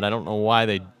into the mod. I don't know why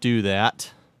they do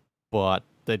that, but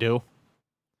they do.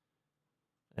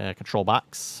 Control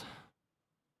box.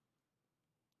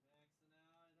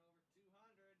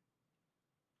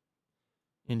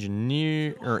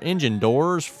 Engine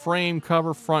doors, frame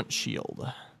cover, front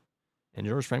shield.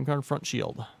 Engine doors, frame cover, front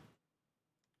shield.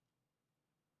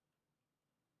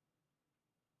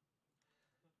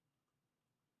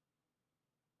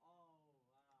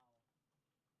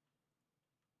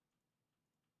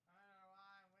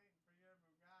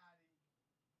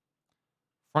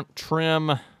 Front trim.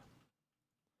 Not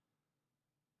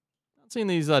seeing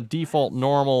these default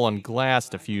normal and glass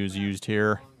diffuse used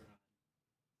here.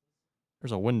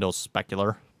 There's a window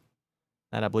specular.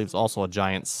 That, I believe, is also a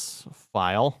Giants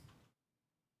file.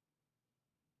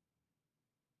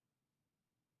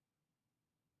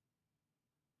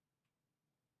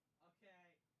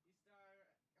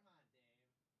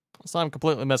 So I'm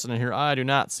completely missing it here. I do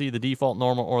not see the default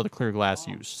normal or the clear glass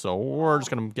use. So we're just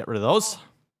going to get rid of those.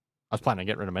 I was planning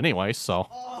to get rid of them anyway, so.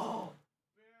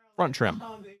 Front trim.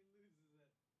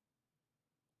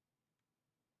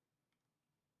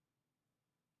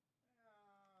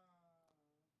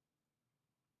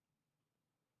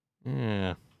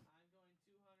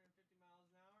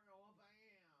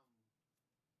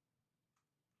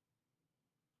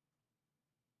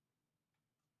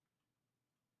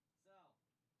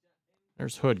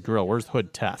 There's hood grill. Where's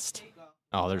hood test?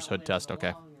 Oh, there's hood test.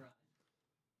 Okay.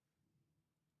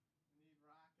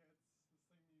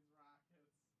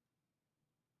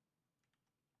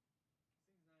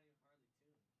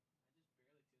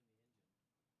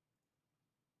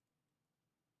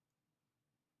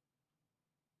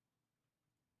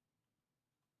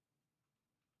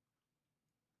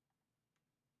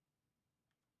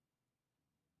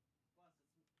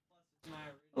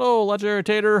 Hello, Ledge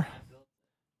Irritator.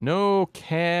 No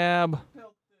cab,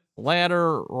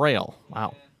 ladder, rail.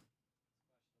 Wow.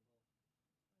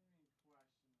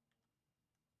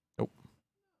 Nope.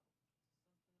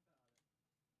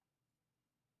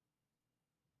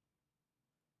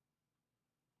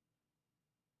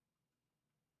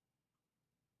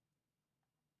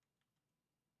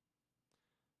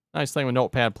 Nice thing with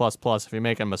Notepad++, if you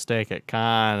make a mistake, it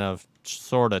kind of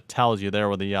sort of tells you there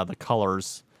with the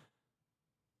colors.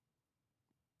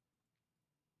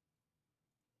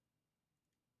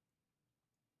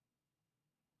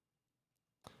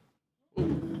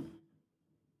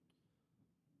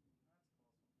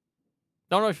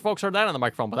 Don't know if you folks heard that on the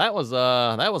microphone, but that was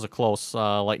a close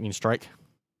lightning strike.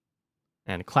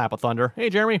 And clap of thunder. Hey,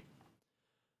 Jeremy.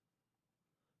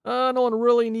 No one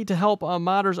really need to help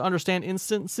modders understand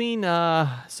instancing.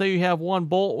 Say you have one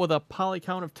bolt with a poly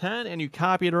count of 10 and you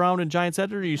copy it around in Giants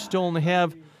Editor, you still only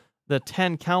have the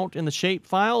 10 count in the shape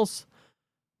files.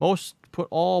 Most put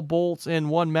all bolts in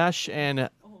one mesh and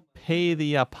pay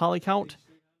the poly count.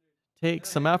 Takes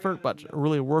some effort, but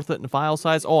really worth it in file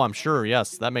size. Oh, I'm sure.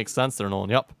 Yes, that makes sense there,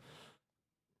 Nolan. Yep.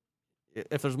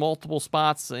 If there's multiple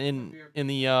spots in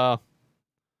the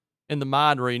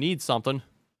mod where you need something,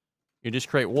 you just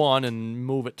create one and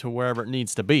move it to wherever it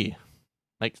needs to be.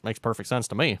 Makes perfect sense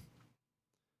to me.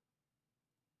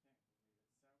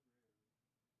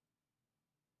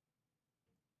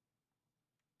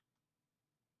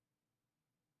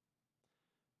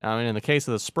 I mean, in the case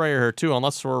of the sprayer here too,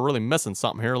 unless we're really missing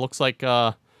something here, it looks like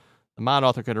the mod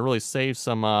author could have really saved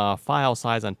some file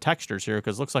size on textures here,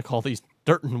 because it looks like all these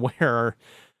dirt and wear are,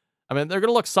 I mean, they're going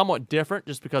to look somewhat different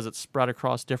just because it's spread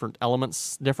across different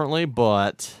elements differently,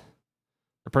 but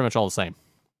they're pretty much all the same.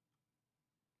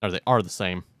 Or they are the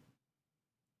same.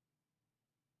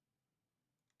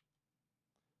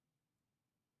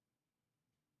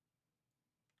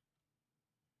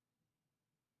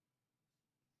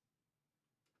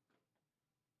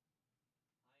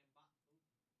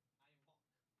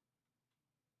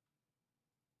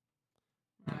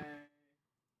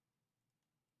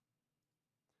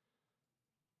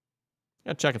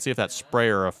 Gotta check and see if that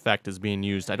sprayer effect is being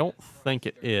used. I don't think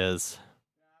it is.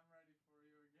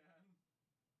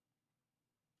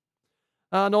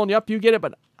 Nolan, yep, you get it,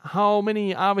 but how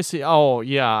many, obviously, oh,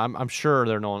 yeah, I'm sure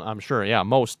they're Nolan, I'm sure, yeah,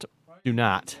 most do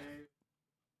not.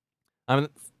 I mean,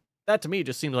 that to me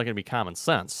just seems like it'd be common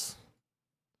sense.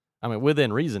 I mean,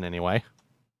 within reason, anyway.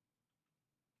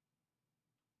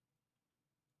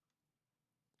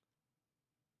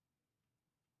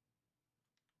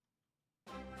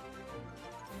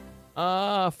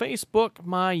 Facebook,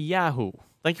 my Yahoo.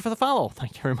 Thank you for the follow.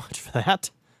 Thank you very much for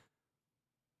that.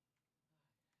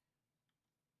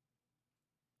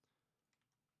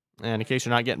 And in case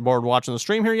you're not getting bored watching the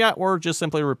stream here yet, we're just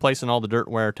simply replacing all the dirt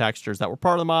and wear textures that were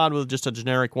part of the mod with just a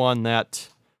generic one that, to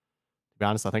be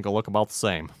honest, I think will look about the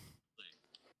same.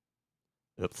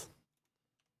 Oops. See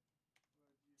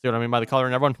what I mean by the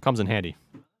coloring, everyone? Comes in handy.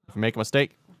 If you make a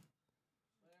mistake,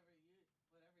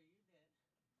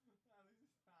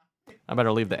 I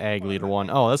better leave the ag leader one.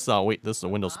 Oh, this is wait, this is a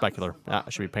Windows specular. I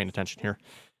should be paying attention here.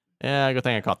 Yeah, good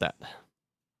thing I caught that.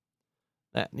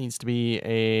 That needs to be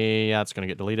a, that's going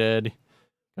to get deleted.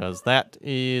 Because that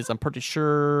is, I'm pretty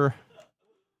sure,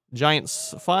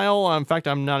 Giants file. In fact,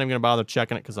 I'm not even going to bother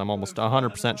checking it because I'm almost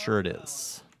 100% sure it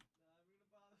is.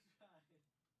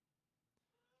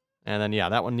 And then, yeah,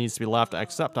 that one needs to be left,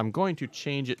 except I'm going to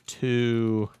change it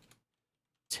to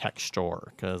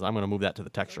texture, because I'm going to move that to the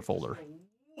texture folder.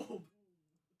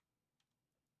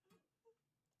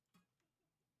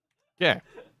 Okay.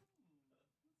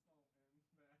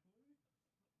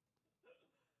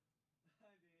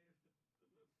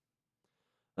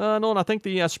 Nolan, I think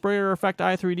the sprayer effect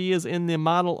i3D is in the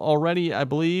model already, I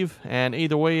believe. And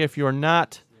either way, if you're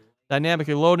not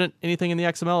dynamically loading anything in the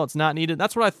XML, it's not needed.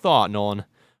 That's what I thought, Nolan.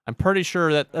 I'm pretty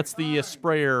sure that that's the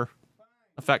sprayer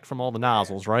effect from all the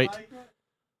nozzles, right?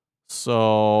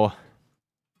 So,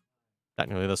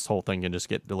 technically, this whole thing can just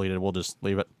get deleted. We'll just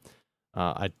leave it.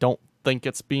 I don't think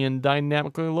it's being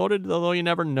dynamically loaded, although you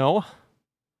never know.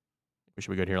 We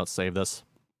should be good here. Let's save this.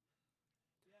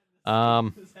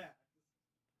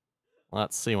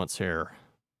 Let's see what's here.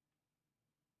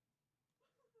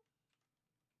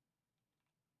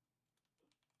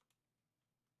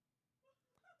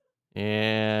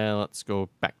 And let's go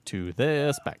back to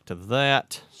this, back to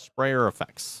that. Sprayer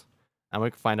effects. And we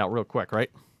can find out real quick, right?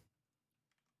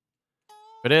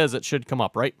 If it is, it should come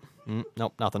up, right?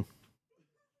 Nope, nothing.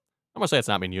 I'm going to say it's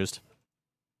not being used.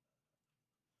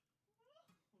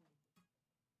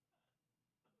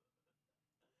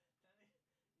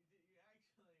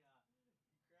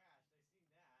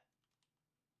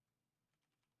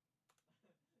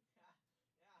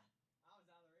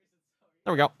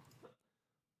 There we go.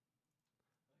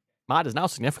 Mod is now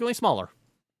significantly smaller.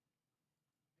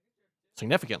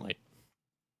 Significantly.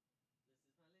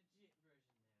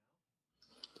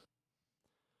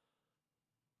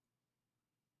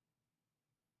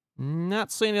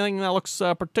 Not seeing anything that looks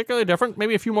particularly different.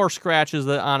 Maybe a few more scratches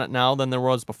on it now than there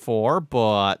was before,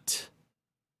 but...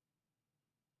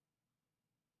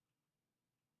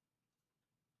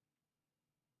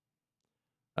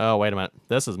 Oh, wait a minute.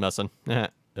 This is missing.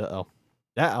 Uh-oh.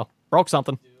 Uh-oh. Broke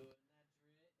something.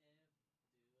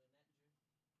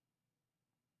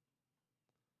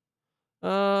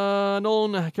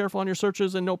 Nolan, careful on your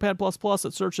searches in Notepad++.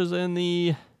 It searches in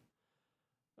the...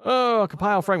 Oh,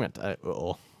 compile fragment.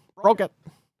 Uh-oh. Broke it.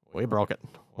 We broke it.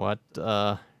 What,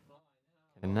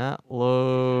 cannot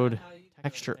load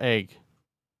texture egg.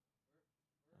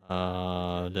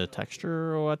 The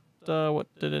texture, what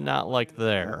did it not like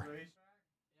there?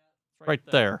 Right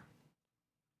there.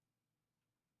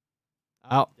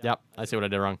 Oh, yep. I see what I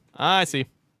did wrong. I see.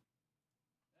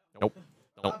 Nope.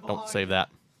 Nope, don't save that.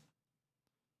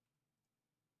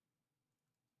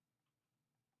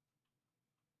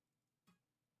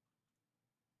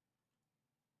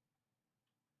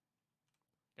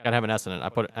 Gotta have an S in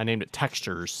it. I named it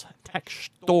textures.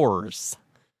 Textures.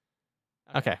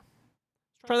 Okay. Let's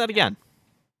try that again.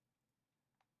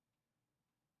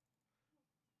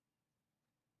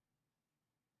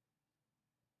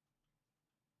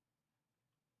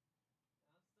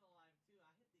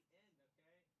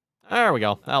 There we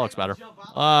go. That looks better.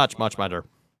 Much, much better.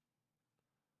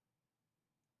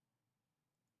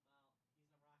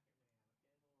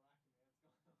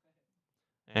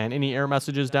 And any error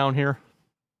messages down here?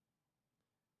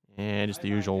 And just the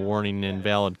usual warning,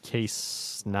 invalid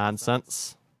case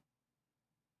nonsense.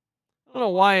 I don't know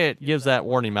why it gives that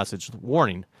warning message.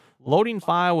 Warning. Loading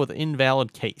file with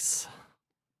invalid case.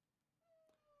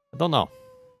 I don't know.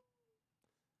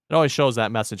 It always shows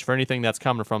that message for anything that's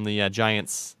coming from the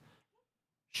Giants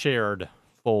shared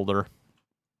folder.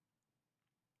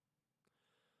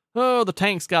 Oh, the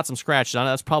tank's got some scratches on it.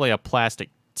 That's probably a plastic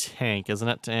tank, isn't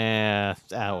it?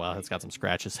 Oh, well, it's got some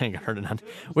scratches. Ain't gonna hurt it on.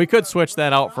 We could switch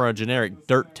that out for a generic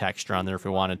dirt texture on there if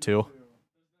we wanted to.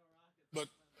 But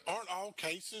aren't all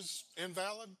cases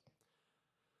invalid?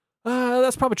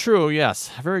 That's probably true, yes.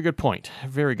 Very good point.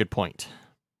 Very good point.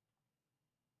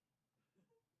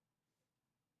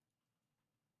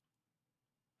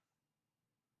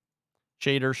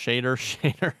 Shader, shader,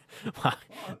 shader. Wow.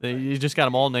 You just got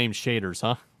them all named shaders,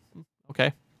 huh?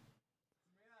 Okay.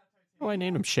 Oh, I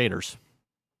named them shaders.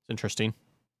 It's interesting.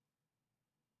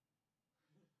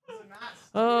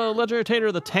 Legendary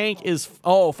Tater, the tank is...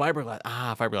 Oh, fiberglass.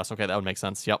 Ah, fiberglass. Okay, that would make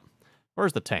sense. Yep.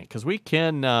 Where's the tank? Because we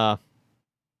can... on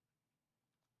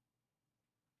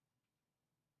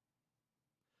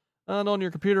your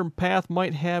computer path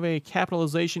might have a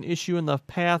capitalization issue in the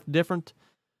path different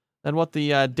than what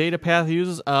the data path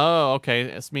uses. Oh, okay.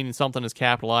 It's meaning something is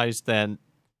capitalized that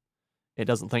it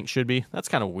doesn't think should be. That's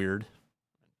kind of weird.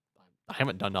 I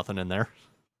haven't done nothing in there.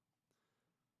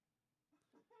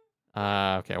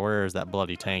 Okay, where is that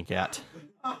bloody tank at?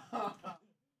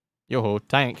 Yo-ho,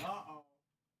 tank.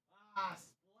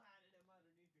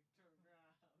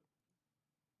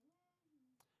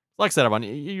 Like I said, everyone,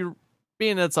 you're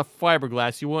being that it's a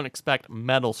fiberglass, you wouldn't expect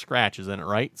metal scratches in it,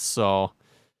 right? So,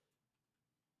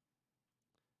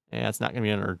 yeah, it's not going to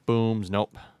be under booms.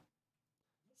 Nope.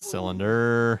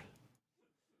 Cylinder.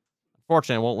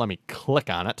 Unfortunately, it won't let me click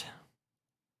on it.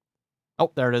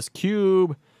 Oh, there it is.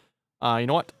 Cube. You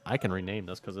know what? I can rename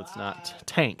this because it's not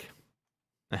tank.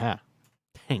 Aha.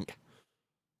 Tank.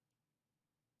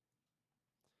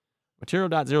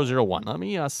 Material.001. Let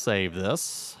me save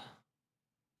this.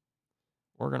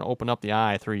 We're going to open up the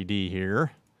i3D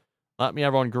here. Let me,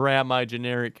 everyone, grab my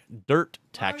generic dirt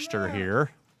texture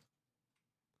here.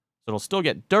 So it'll still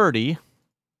get dirty.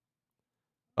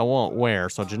 I won't wear.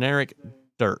 So generic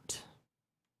dirt.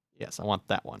 Yes, I want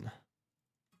that one.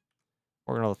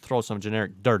 We're going to throw some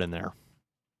generic dirt in there.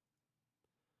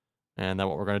 And then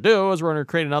what we're going to do is we're going to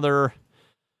create another...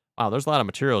 Wow, there's a lot of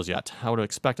materials yet. I would have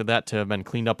expected that to have been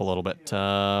cleaned up a little bit.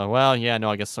 Well, yeah, no,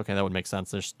 I guess, okay, that would make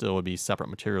sense. There still would be separate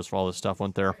materials for all this stuff,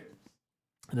 wouldn't there?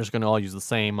 And they're just going to all use the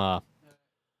same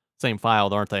Same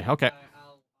file, aren't they? Okay.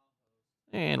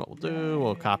 And what we'll do,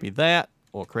 we'll copy that.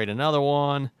 We'll create another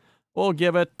one. We'll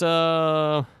give it,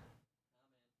 how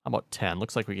about 10?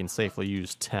 Looks like we can safely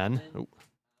use 10. Ooh.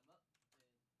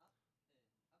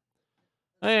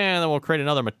 And then we'll create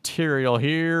another material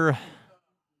here.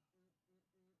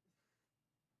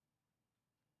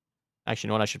 Actually, you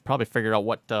know what? I should probably figure out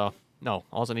what, no,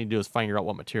 all I need to do is figure out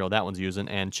what material that one's using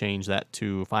and change that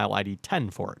to file ID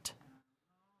 10 for it.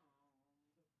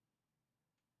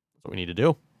 That's what we need to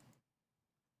do.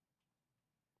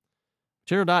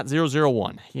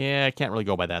 Material.001. Yeah, I can't really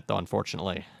go by that, though,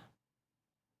 unfortunately.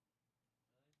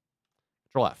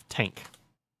 Control F, tank.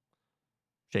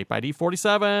 Shape ID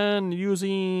 47,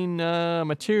 using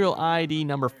material ID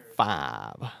number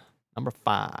 5. Number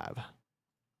 5.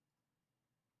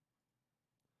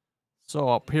 So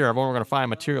up here, everyone, we're going to find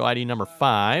material ID number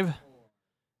 5.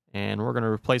 And we're going to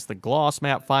replace the gloss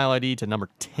map file ID to number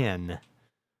 10.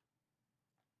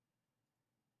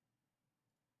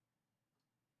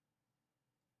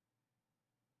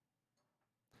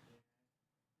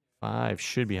 Five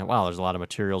should be... Wow, there's a lot of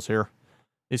materials here.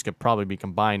 These could probably be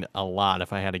combined a lot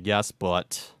if I had to guess,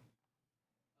 but...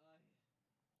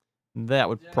 that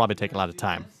would probably take a lot of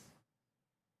time.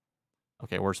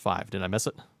 Okay, where's 5? Did I miss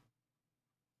it?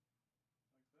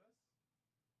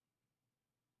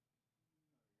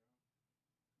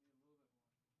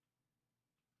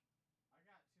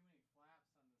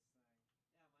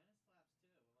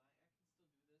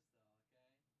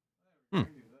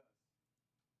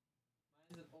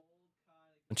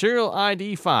 Material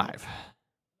ID 5.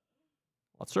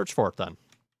 Let's search for it then.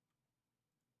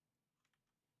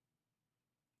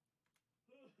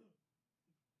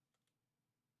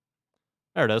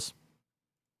 There it is.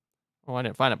 Oh, I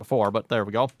didn't find it before, but there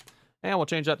we go. And we'll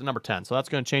change that to number 10. So that's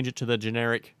going to change it to the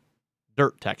generic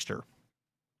dirt texture.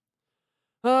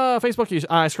 Facebook,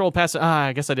 I scrolled past it.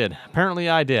 I guess I did. Apparently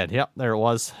I did. Yep, there it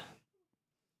was.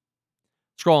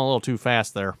 Scrolling a little too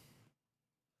fast there.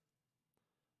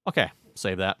 Okay,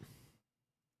 save that.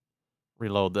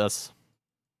 Reload this.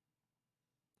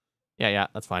 Yeah,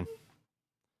 that's fine.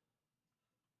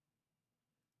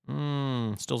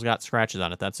 Still's got scratches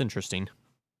on it. That's interesting.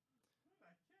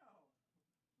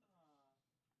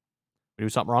 We do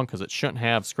something wrong because it shouldn't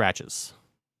have scratches.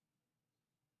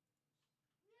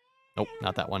 Nope,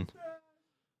 not that one.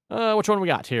 Which one we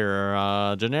got here?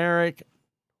 Generic,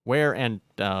 where, and,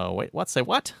 wait, what? Say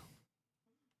what?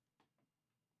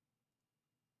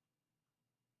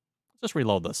 Just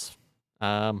reload this.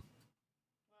 No,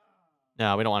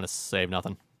 we don't want to save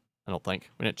nothing. I don't think.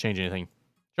 We didn't change anything.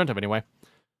 Shouldn't have anyway.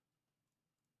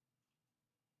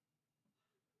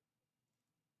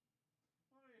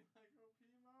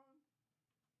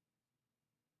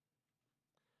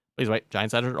 Please wait. Giant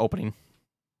sizes are opening.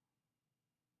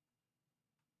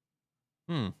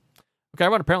 Okay,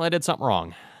 everyone, apparently I did something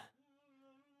wrong.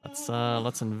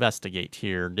 Let's investigate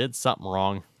here. Did something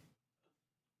wrong.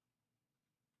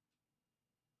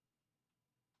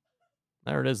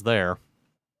 There it is there.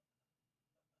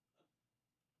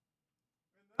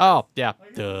 Oh, yeah.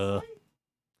 Duh.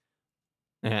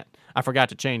 I forgot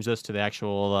to change this to the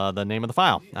actual, the name of the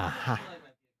file. Aha.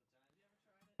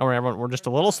 Don't worry, everyone. We're just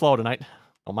a little slow tonight.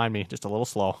 Don't mind me. Just a little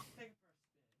slow.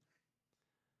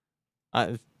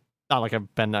 It's not like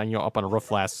I've been, up on a roof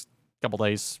last couple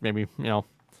days. Maybe, okay.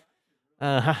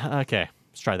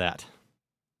 Let's try that.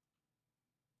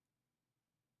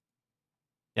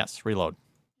 Yes, reload.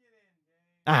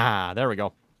 Ah, there we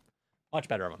go. Much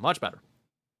better, everyone. Much better.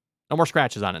 No more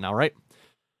scratches on it now, right?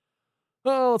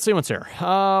 Oh, let's see what's here.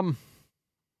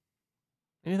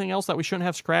 Anything else that we shouldn't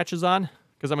have scratches on?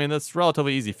 Because, I mean, that's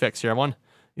relatively easy fix here, everyone.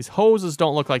 These hoses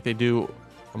don't look like they do,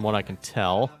 from what I can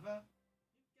tell.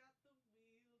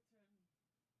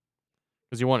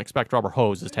 Because you won't expect rubber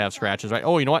hoses to have scratches, right?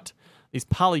 Oh, you know what? These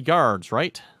poly guards,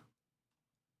 right?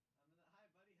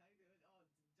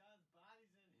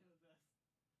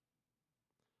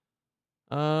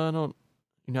 No.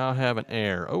 You now have an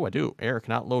air. Oh, I do. Air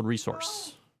cannot load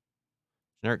resource.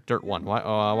 Generic dirt 1.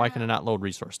 Why can it not load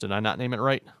resource? Did I not name it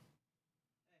right?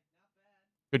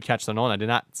 Good catch, though. No, I did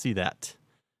not see that.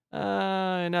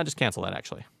 Now just cancel that,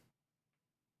 actually.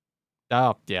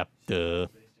 Oh, yeah. Duh.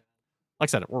 Like I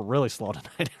said, we're really slow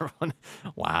tonight, everyone.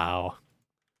 Wow.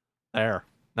 There.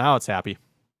 Now it's happy.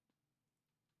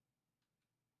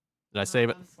 Did I save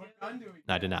it?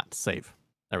 No, I did not. Save.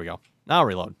 There we go. Now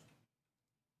reload.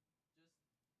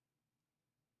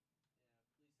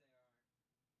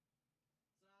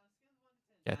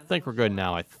 Yeah, I think we're good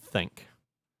now, I think.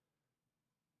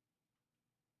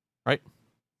 Right?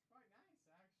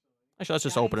 Actually, let's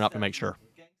just open it up and make sure.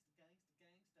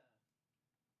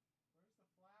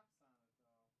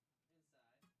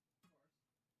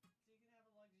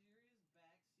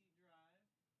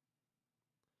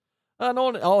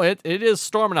 No, oh, it is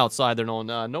storming outside there,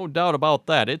 Nolan. No doubt about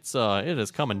that. It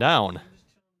is coming down.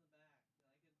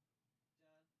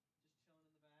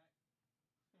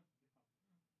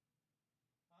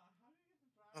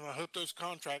 And I hope those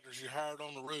contractors you hired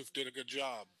on the roof did a good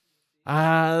job.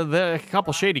 There are a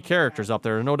couple shady characters up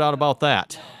there, no doubt about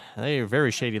that. They're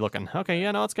very shady looking. Okay,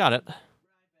 yeah, no, it's got it.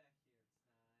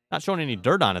 Not showing any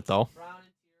dirt on it, though.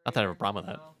 Not that I have a problem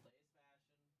with that.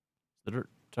 The dirt,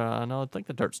 no, I think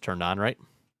the dirt's turned on, right?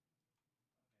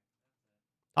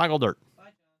 Toggle dirt.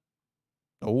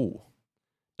 Oh,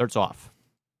 dirt's off.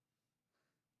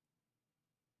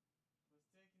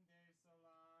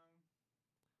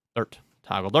 Dirt.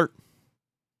 Toggle dirt.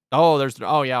 Oh,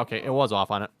 oh yeah, okay, it was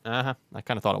off on it. I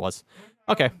kind of thought it was.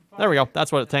 Okay, there we go.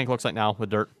 That's what the tank looks like now with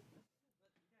dirt.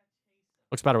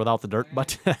 Looks better without the dirt,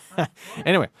 but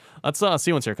anyway, let's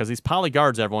see what's here, because these poly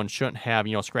guards, everyone shouldn't have,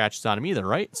 you know, scratches on them either,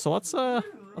 right? So let's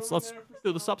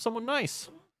do this up someone nice.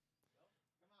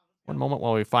 One moment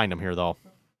while we find them here, though.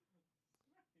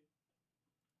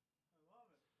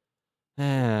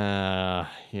 Yeah,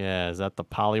 is that the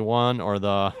poly one or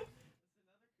the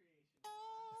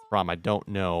problem? I don't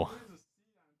know.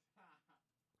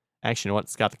 Actually, you know what?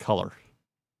 It's got the color.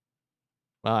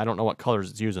 Well, I don't know what colors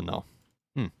it's using, though.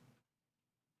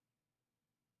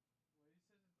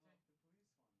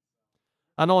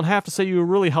 I don't have to say you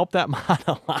really helped that mod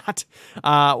a lot.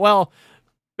 Well,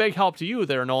 big help to you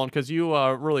there, Nolan, because you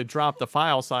really dropped the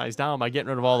file size down by getting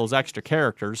rid of all those extra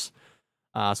characters.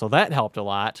 So that helped a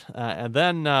lot. And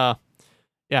then,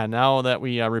 yeah, now that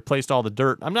we replaced all the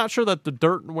dirt, I'm not sure that the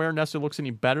dirt wear necessarily looks any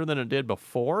better than it did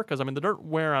before, because, I mean, the dirt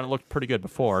wear on it looked pretty good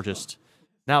before. Just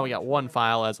now we got one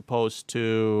file as opposed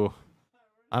to,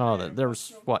 I don't know, there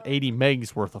was, what, 80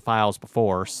 megs worth of files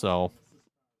before, so...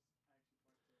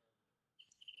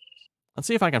 Let's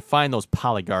see if I can find those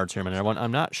poly guards here a minute.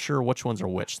 I'm not sure which ones are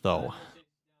which, though.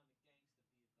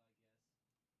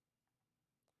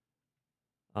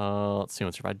 Let's see.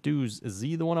 If I do, is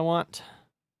Z the one I want?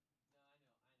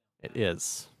 It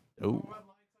is. Oh,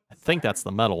 I think that's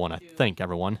the metal one. I think,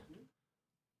 everyone.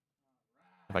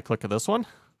 If I click at this one,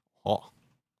 oh,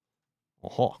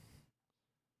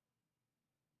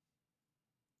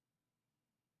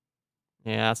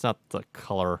 yeah, that's not the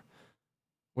color.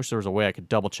 Wish there was a way I could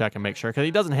double check and make sure, because he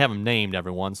doesn't have them named,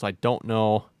 everyone, so I don't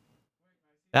know.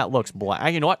 That looks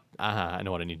black. You know what? I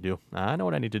know what I need to do. I know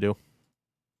what I need to do.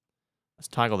 Let's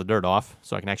toggle the dirt off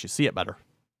so I can actually see it better.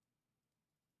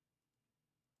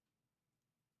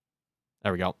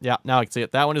 There we go. Yeah, now I can see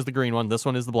it. That one is the green one. This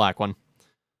one is the black one.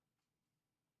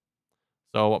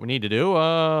 So what we need to do,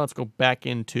 let's go back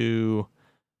into...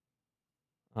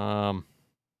 Actually,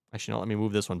 no, let me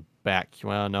move this one back.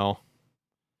 Well, no.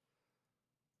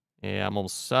 Yeah, I'm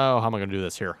almost... So, how am I going to do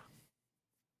this here?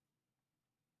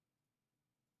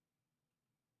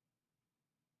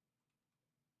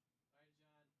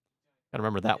 Gotta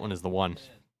remember that one is the one.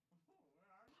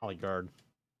 Polyguard.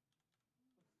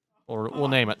 Or we'll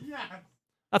name it.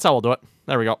 That's how we'll do it.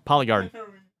 There we go. Polyguard.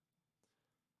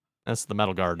 That's the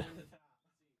metal guard.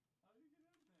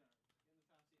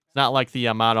 It's not like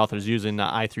the mod author's using the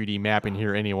i3D mapping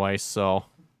here anyway, so...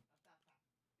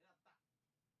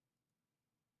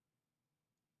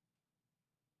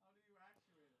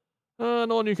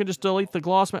 Nolan, you can just delete the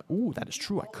gloss map. Ooh, that is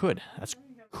true. I could. That's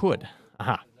could.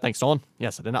 Aha. Thanks, Nolan.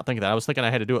 Yes, I did not think of that. I was thinking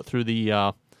I had to do it through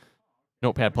the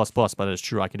Notepad++, but it is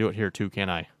true. I can do it here too, can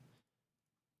I?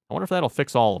 I wonder if that'll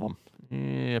fix all of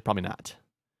them. Probably not.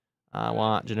 I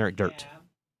want generic dirt.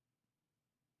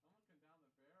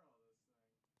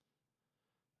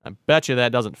 I bet you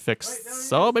that doesn't fix...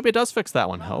 So, maybe it does fix that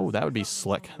one. Oh, that would be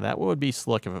slick. That would be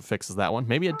slick if it fixes that one.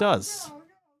 Maybe it does.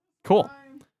 Cool.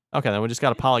 Okay, then we just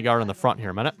got a polyguard on the front here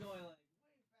a minute.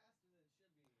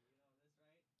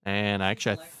 And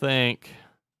actually, I think...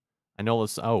 I know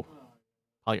this... Oh.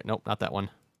 Nope, not that one.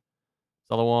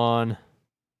 This other one...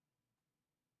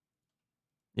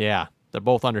 Yeah, they're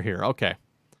both under here. Okay.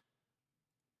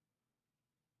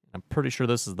 I'm pretty sure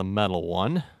this is the metal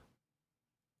one.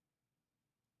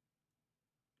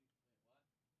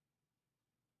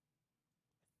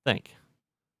 I think.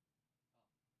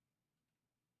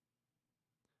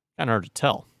 Kind of hard to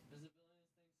tell.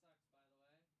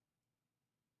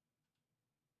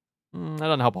 That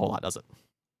doesn't help a whole lot, does it?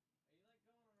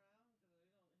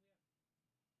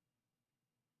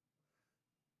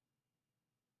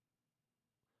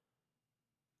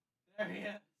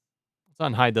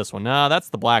 Let's unhide this one. No, that's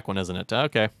the black one, isn't it?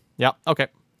 Okay. Yep, okay.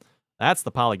 That's the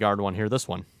polyguard one here, this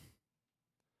one.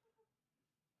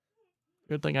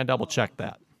 Good thing I double-checked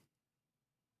that.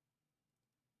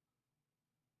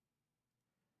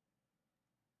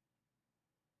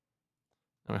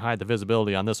 Let me hide the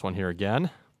visibility on this one here again.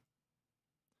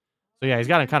 So yeah, he's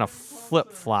got it kind of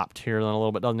flip-flopped here then a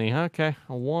little bit, doesn't he? Okay,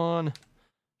 a 1.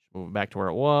 Move it back to where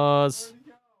it was.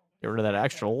 Get rid of that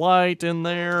extra light in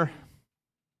there.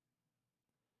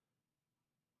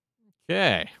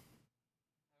 Okay.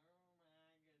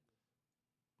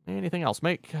 Anything else?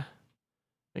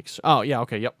 Oh, yeah,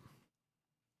 okay, yep.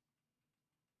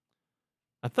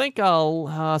 I think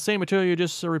I'll, same material, you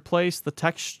just replace the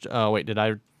text. Wait, did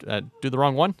I do the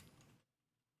wrong one?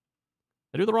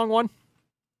 Did I do the wrong one?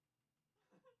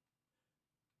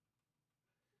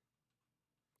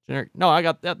 Generic, no, I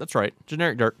got that, that's right.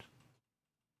 Generic dirt.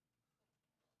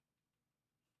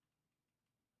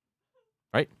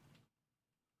 Right?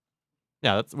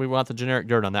 Yeah, we want the generic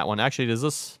dirt on that one. Actually, does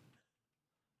this...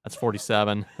 That's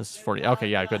 47. This is 40. Okay,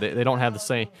 yeah, good. They don't have the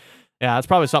same... Yeah, that's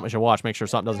probably something I should watch. Make sure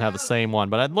something doesn't have the same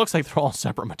one. But it looks like they're all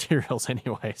separate materials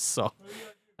anyway, so...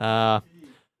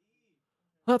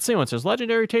 let's see, is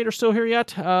Legendary Tater still here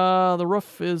yet? The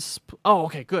roof is... Oh,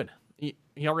 okay, good.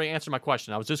 He already answered my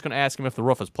question. I was just going to ask him if the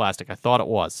roof is plastic. I thought it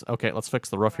was. Okay, let's fix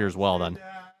the roof here as well, then.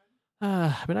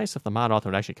 It'd be nice if the mod author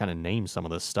would actually kind of name some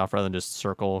of this stuff rather than just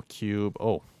circle, cube.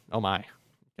 Oh my.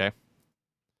 Okay.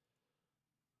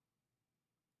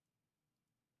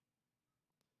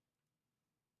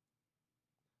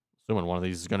 Assuming one of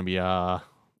these is going to be a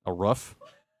roof.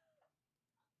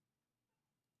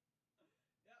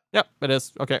 Yep, it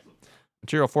is. Okay.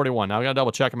 Material 41. Now we got to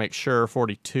double check and make sure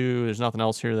 42. There's nothing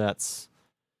else here that's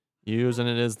using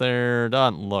it, is there?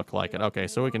 Doesn't look like it. Okay,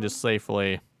 so we can just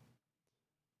safely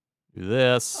do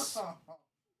this.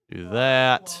 Do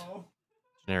that.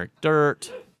 Generic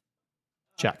dirt.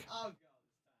 Check.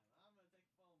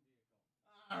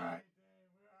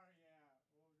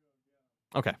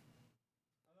 Okay.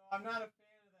 I'm not a fan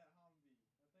of that Humvee.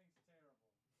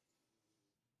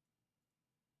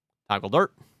 That thing's terrible. Toggle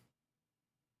dirt.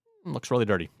 Looks really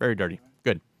dirty. Very dirty.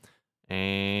 Good.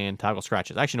 And toggle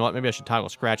scratches. Actually, you know what? Maybe I should toggle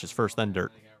scratches first, then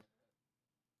dirt.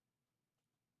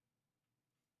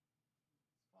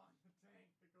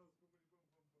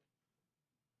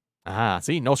 Aha,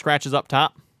 see? No scratches up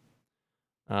top.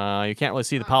 You can't really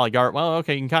see the polyguard. Well,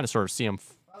 okay, you can kind of sort of see them.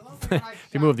 If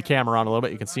you move the camera around a little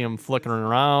bit, you can see them flickering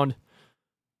around.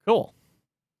 Cool.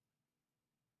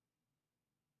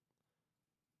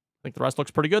 I think the rest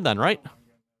looks pretty good then, right?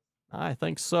 I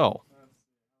think so.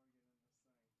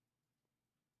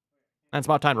 And it's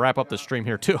about time to wrap up this stream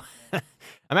here, too.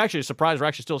 I'm actually surprised we're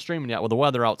actually still streaming yet with the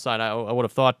weather outside. I would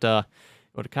have thought it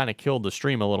would have kind of killed the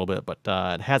stream a little bit, but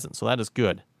it hasn't, so that is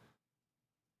good.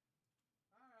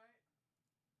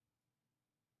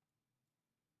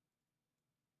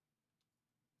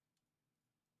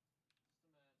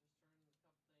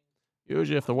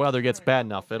 Usually if the weather gets bad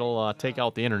enough, it'll take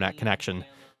out the internet connection.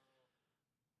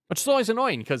 Which is always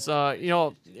annoying, because, you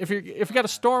know, if you got a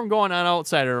storm going on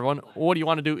outside, everyone, what do you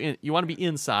want to do? You want to be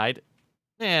inside.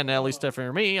 And at least if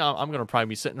for me, I'm going to probably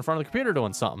be sitting in front of the computer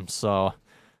doing something. So,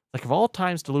 like, of all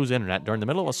times to lose internet during the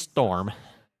middle of a storm.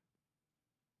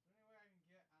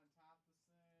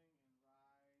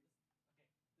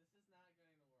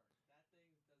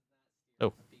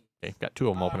 Oh, okay, got 2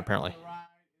 of them open, apparently.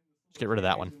 Let's get rid of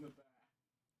that one.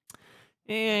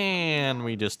 And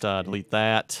we just delete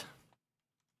that.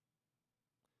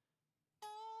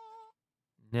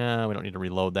 No, we don't need to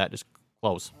reload that. Just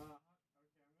close.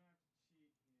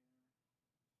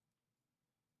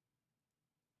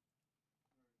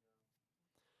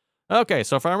 Okay,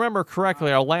 so if I remember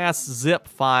correctly, our last zip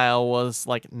file was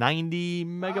like 90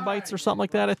 megabytes or something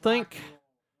like that, I think.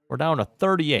 We're down to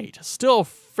 38. Still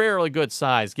fairly good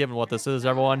size, given what this is,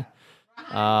 everyone.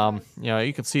 You know,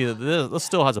 you can see that this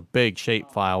still has a big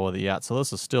shape file with it yet, so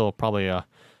this is still probably a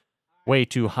way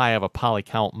too high of a poly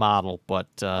count model, but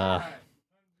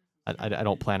I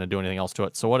don't plan to do anything else to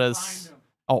it. So what is...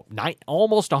 Oh,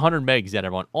 almost 100 megs yet,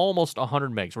 everyone. Almost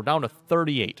 100 megs. We're down to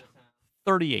 38.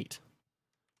 38.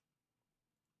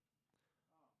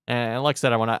 And like I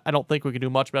said, everyone, I don't think we can do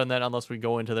much better than that unless we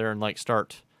go into there and like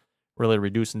start really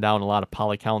reducing down a lot of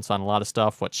poly counts on a lot of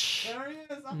stuff, which...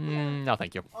 no,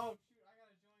 thank you.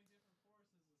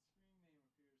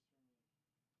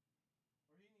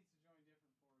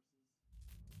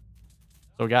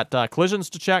 So we got collisions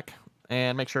to check,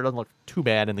 and make sure it doesn't look too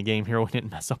bad in the game here. We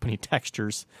didn't mess up any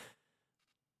textures.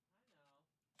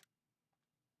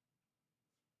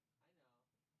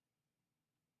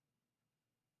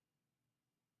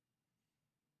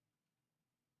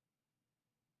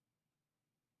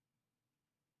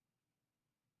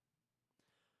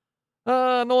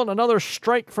 Nolan, another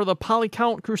strike for the poly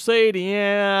count crusade?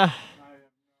 Yeah.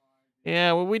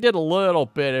 Yeah, well, we did a little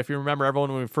bit. If you remember,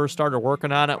 everyone, when we first started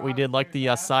working on it, we did like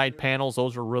the side panels.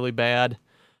 Those were really bad.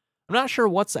 I'm not sure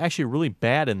what's actually really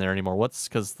bad in there anymore. What's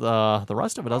because the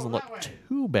rest of it doesn't look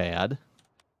too bad.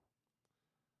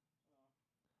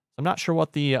 I'm not sure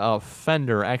what the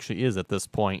fender actually is at this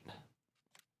point.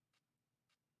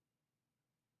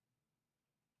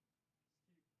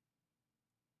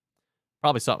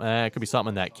 Probably something. It could be something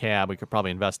in that cab. We could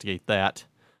probably investigate that.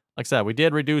 Like I said, we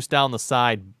did reduce down the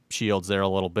side shields there a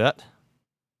little bit.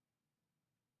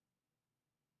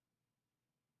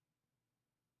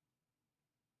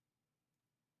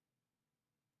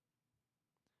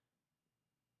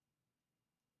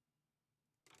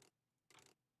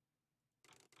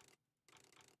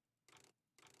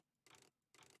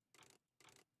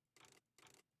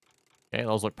 Okay,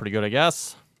 those look pretty good, I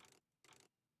guess.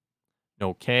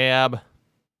 No cab.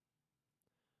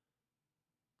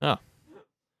 Oh.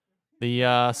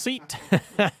 The seat.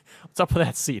 What's up with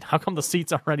that seat? How come the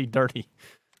seat's already dirty?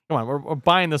 Come on, we're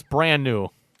buying this brand new.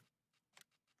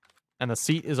 And the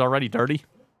seat is already dirty?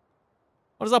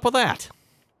 What is up with that?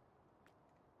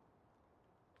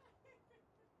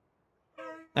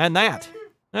 And that.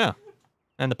 Yeah.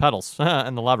 And the pedals.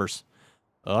 And the levers.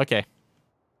 Okay.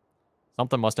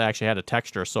 Something must have actually had a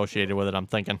texture associated with it, I'm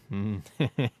thinking.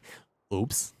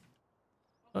 Oops.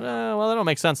 But, well, that don't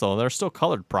make sense, though. They're still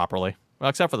colored properly. Well,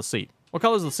 except for the seat. What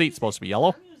color is the seat supposed to be?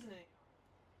 Yellow?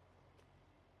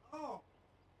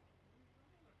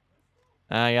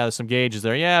 Yeah, there's some gauges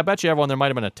there. Yeah, I bet you everyone there might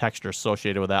have been a texture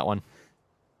associated with that one.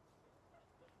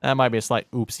 That might be a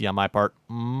slight oopsie on my part.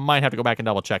 Might have to go back and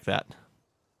double check that.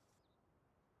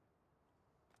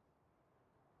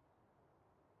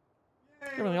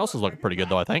 Everything else is looking pretty good,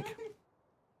 though, I think.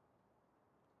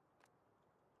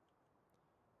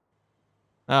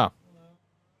 Oh.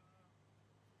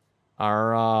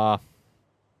 Our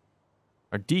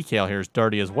decal here is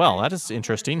dirty as well. That is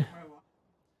interesting.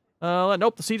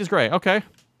 Nope, the seat is gray. Okay.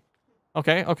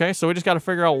 Okay, so we just got to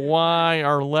figure out why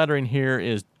our lettering here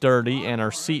is dirty and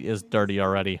our seat is dirty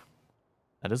already.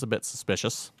 That is a bit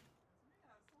suspicious.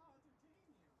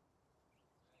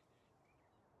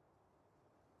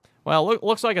 Well,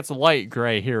 looks like it's light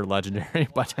gray here, Legendary,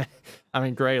 but I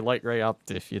mean gray, light gray, up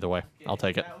if either way. I'll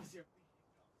take it.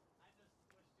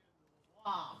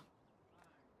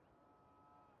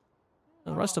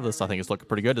 The rest of this, I think, is looking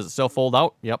pretty good. Does it still fold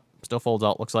out? Yep, still folds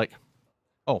out, looks like.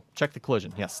 Oh, check the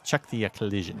collision. Yes, check the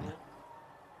collision.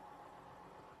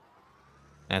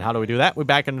 And how do we do that? We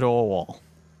back into a wall.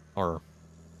 Or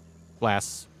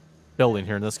glass building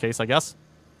here in this case, I guess.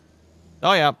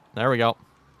 Oh, yeah, there we go.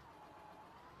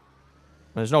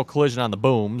 There's no collision on the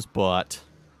booms, but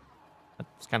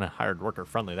it's kind of hard worker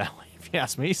friendly that way, if you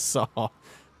ask me. So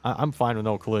I'm fine with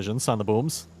no collisions on the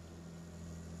booms.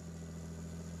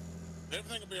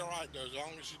 Everything will be all right, though, as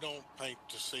long as you don't paint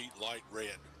the seat light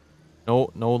red. No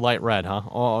light red, huh?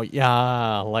 Oh,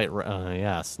 yeah, light red.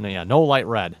 Yes, yeah, no light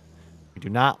red. We do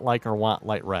not like or want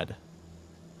light red.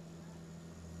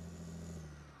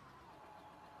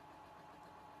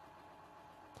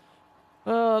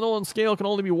 Nolan scale can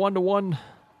only be 1-to-1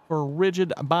 for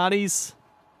rigid bodies.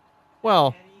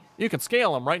 Well, you can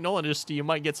scale them, right, Nolan? Just you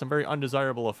might get some very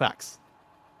undesirable effects.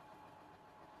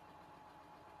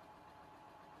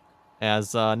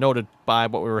 As noted by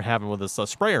what we were having with this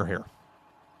sprayer here.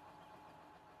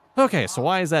 Okay, so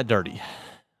why is that dirty?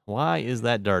 Why is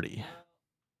that dirty?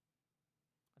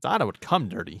 It's odd it would come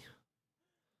dirty.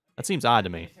 That seems odd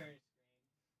to me.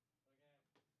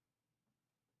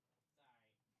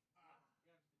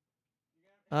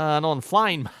 No,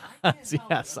 flying mods,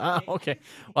 yes. Okay.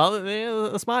 Well,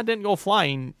 this mod didn't go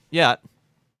flying yet.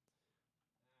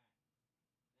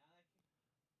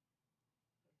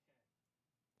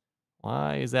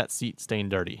 Why is that seat stained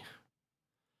dirty?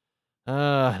 No,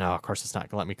 of course it's not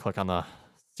gonna let me click on the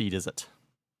seat, is it?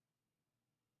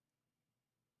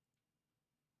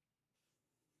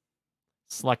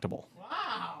 Selectable.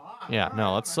 Wow. Yeah,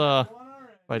 no, let's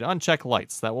wait, uncheck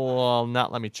lights. That will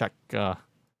not let me check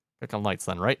click on lights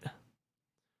then, right?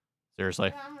 Seriously.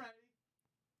 Yeah, I'm ready.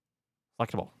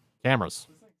 Selectable. Cameras.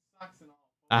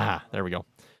 Aha, there we go.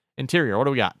 Interior, what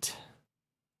do we got?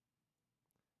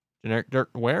 Generic dirt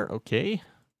wear, okay.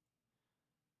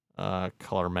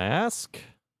 Color mask.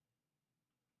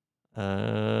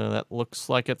 That looks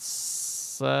like it's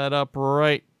set up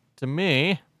right to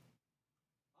me.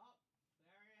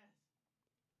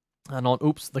 No,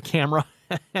 oops, the camera.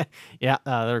 Yeah,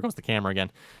 there goes the camera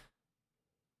again.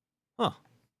 Huh.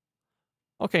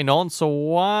 Okay, Nolan, so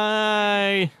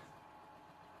why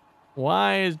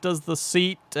does the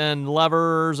seat and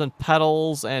levers and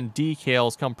pedals and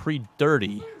decals come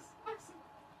pre-dirty?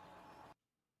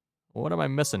 What am I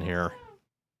missing here?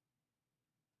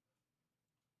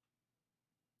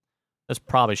 This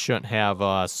probably shouldn't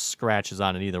have scratches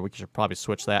on it either. We should probably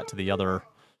switch that to the other.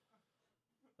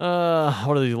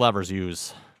 What do these levers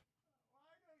use?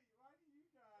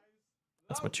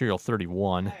 That's material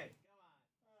 31.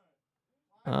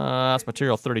 That's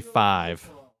material 35.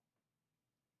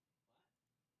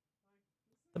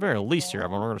 At the very least here,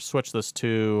 we're going to switch this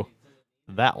to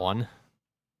that one.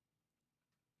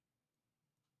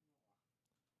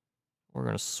 We're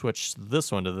going to switch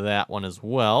this one to that one as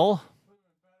well.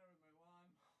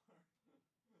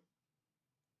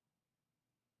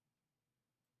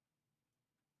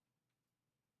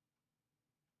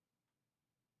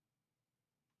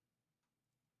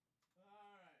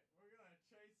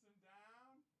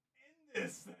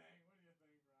 This thing. What do you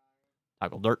think, Ryan?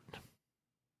 Tackle dirt.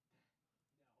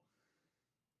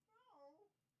 No.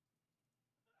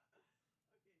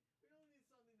 Okay, we don't need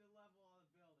something to level all the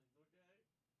buildings,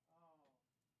 okay? Oh. Here,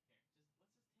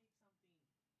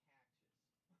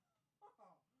 let's just take something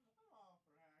hatches. I'm all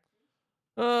for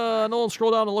hatches. No one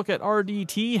scroll down to look at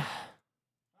RDT. All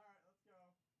right, let's go.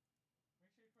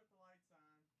 Make sure you put the lights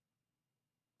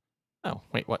on. Oh,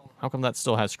 wait, what? How come that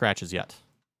still has scratches yet?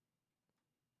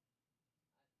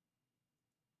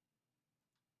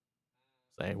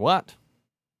 Say what?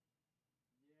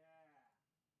 Yeah.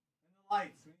 And the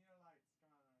lights. We need the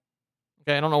lights.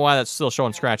 Okay, I don't know why that's still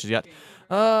showing scratches yet.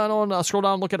 No one scroll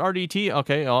down and look at RDT.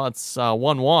 Okay, oh, it's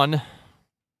 1-1.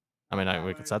 I mean,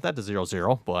 we could set that to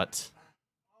 0-0, but...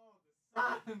 Oh, the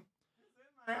sun is in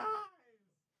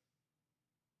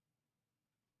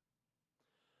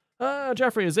my eyes.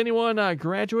 Jeffrey, has anyone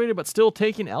graduated but still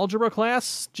taking algebra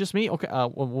class? Just me? Okay,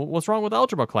 what's wrong with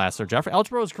algebra class there, Jeffrey?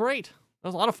 Algebra was great. That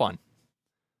was a lot of fun.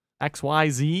 X, Y,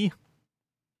 Z.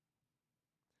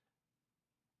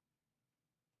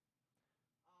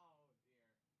 Oh,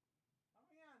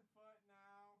 dear. Are we on foot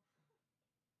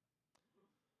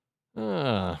now?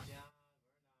 Uh, Yeah,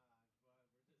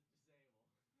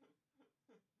 we're not, but we're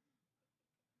disabled.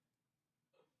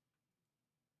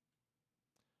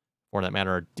 for that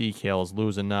matter, our decal is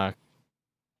losing. Nolan,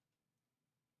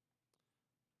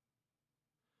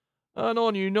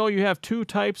 you know you have two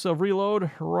types of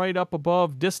reload right up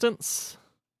above distance?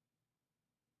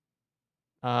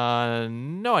 No,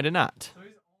 I did not. So he's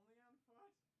only on foot?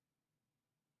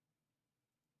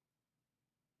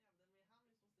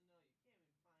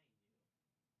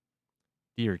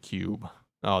 Deer cube.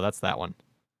 Oh, that's that one.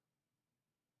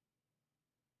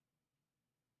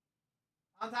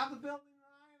 On top of the building,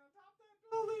 Ryan. On top of that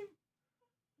building.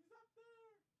 He's up there.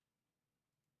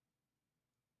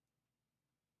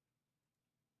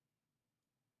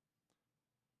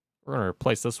 We're going to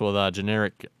replace this with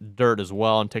generic dirt as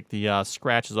well and take the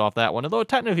scratches off that one. Although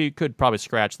technically you could probably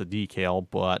scratch the decal,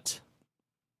 but...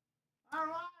 All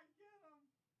right, get him.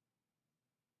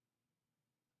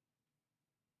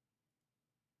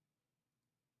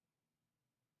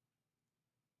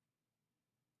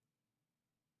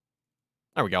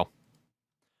 There we go.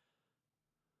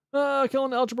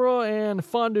 Killing algebra and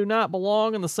fun do not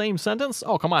belong in the same sentence.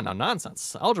 Oh, come on now,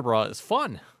 nonsense. Algebra is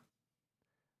fun.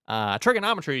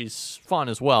 Trigonometry is fun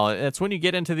as well. It's when you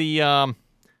get into the,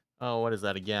 oh, what is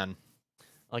that again?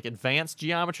 Like advanced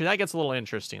geometry, that gets a little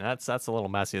interesting. That's a little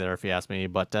messy there if you ask me,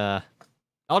 but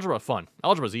algebra is fun.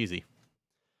 Algebra's easy.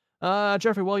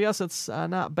 Jeffrey, well, yes, it's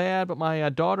not bad, but my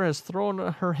daughter has thrown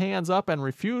her hands up and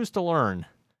refused to learn.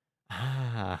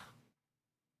 Ah.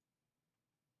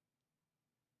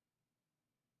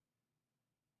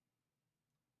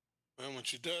 Well, when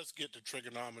she does get to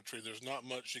trigonometry, there's not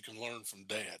much she can learn from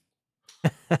Dad.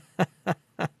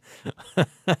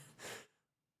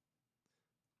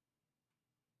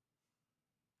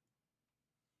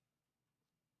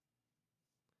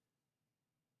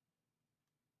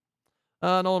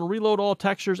 No, reload all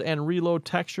textures and reload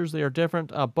textures. They are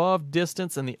different. Above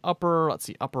distance in the upper, let's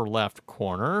see, upper left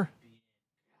corner.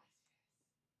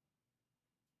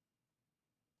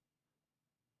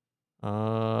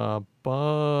 Above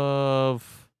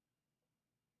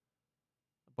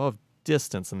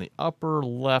distance in the upper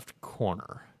left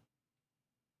corner.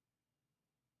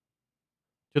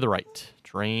 To the right.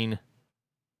 Drain.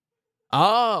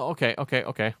 Oh, okay.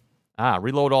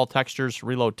 Reload all textures,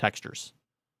 reload textures.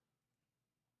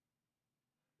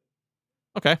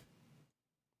 Okay.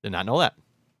 Did not know that.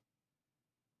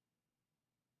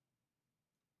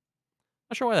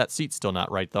 Not sure why that seat's still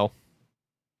not right, though.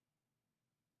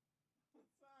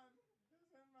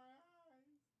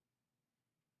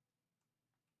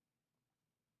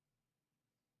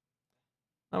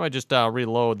 I might just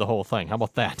reload the whole thing. How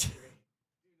about that?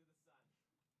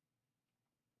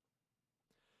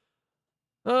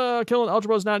 Killing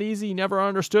algebra is not easy. You never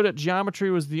understood it. Geometry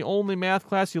was the only math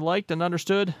class you liked and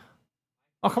understood.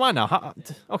 Oh, come on now.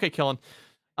 Okay, Killing.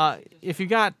 If you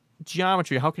got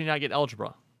geometry, how can you not get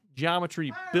algebra?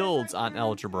 Geometry builds on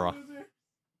algebra.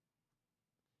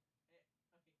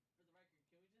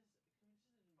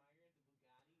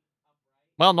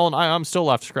 Well, Nolan, I'm still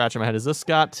left scratching my head. Is this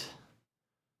got...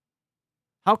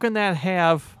 How can that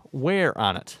have wear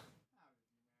on it?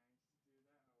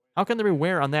 How can there be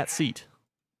wear on that seat?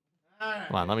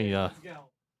 Come on, let me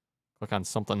click on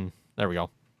something. There we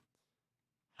go.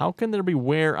 How can there be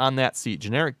wear on that seat?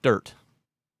 Generic dirt.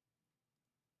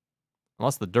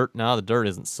 Unless the dirt... No, the dirt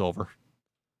isn't silver.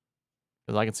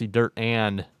 Because I can see dirt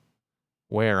and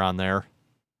wear on there.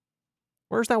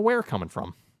 Where's that wear coming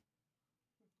from?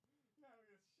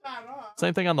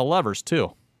 Same thing on the levers,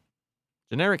 too.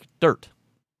 Generic dirt.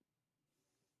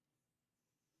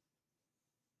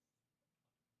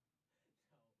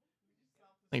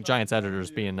 I think Giants editor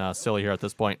is being silly here at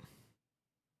this point.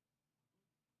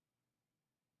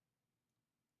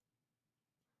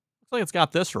 Looks like it's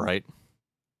got this right.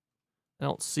 I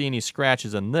don't see any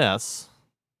scratches in this.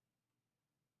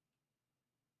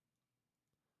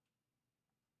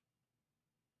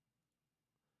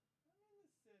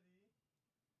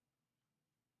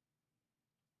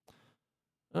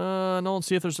 No, let's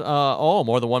see if there's, oh,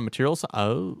 more than one materials.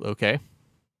 Oh, okay.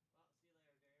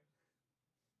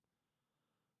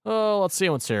 Oh, let's see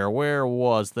what's here. Where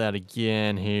was that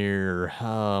again here?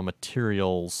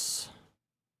 Materials.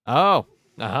 Oh,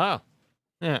 uh-huh.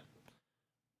 Yeah.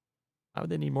 Why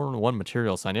would they need more than one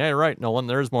material sign? Yeah, you're right, Nolan.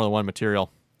 There is more than one material.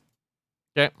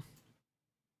 Okay.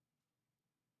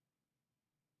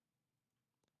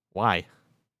 Why?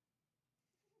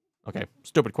 Okay,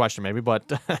 stupid question maybe, but...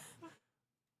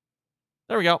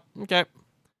 there we go. Okay.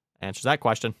 Answers that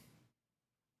question.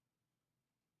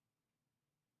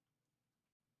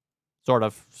 Sort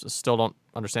of. Still don't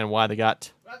understand why they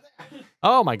got...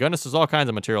 Oh my goodness, there's all kinds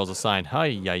of materials assigned. Hi,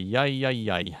 yi, yi, yi,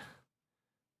 yi.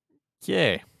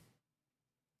 Okay.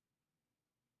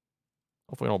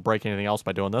 Hopefully we don't break anything else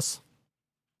by doing this.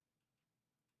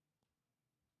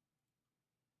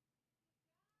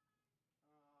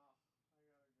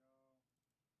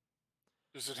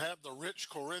 Does it have the rich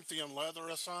Corinthian leather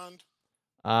assigned?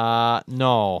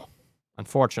 No.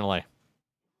 Unfortunately.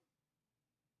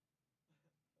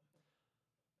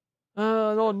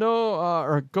 No,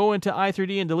 or go into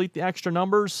i3D and delete the extra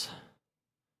numbers.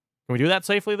 Can we do that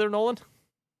safely there, Nolan?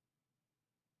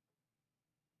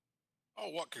 Oh,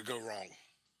 what could go wrong?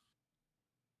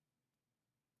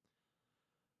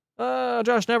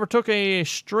 Josh never took a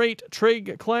straight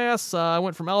trig class. I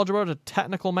went from algebra to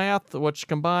technical math, which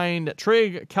combined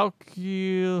trig,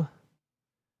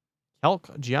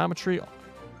 geometry,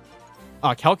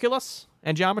 calculus,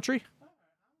 and geometry.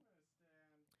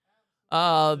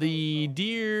 The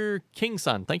dear King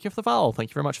Son, thank you for the follow. Thank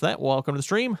you very much for that. Welcome to the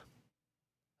stream.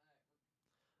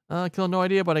 Killing no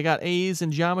idea, but I got A's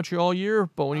in geometry all year,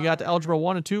 but when you got to algebra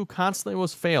 1 and 2, constantly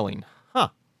was failing. Huh.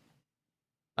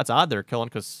 That's odd there, Killing,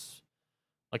 because,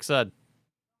 like I said,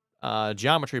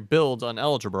 geometry builds on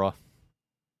algebra.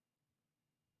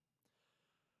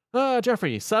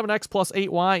 Jeffrey, 7x plus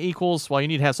 8y equals... Well, you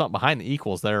need to have something behind the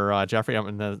equals there, Jeffrey. I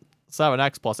mean, the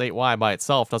 7x plus 8y by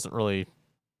itself doesn't really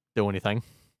do anything.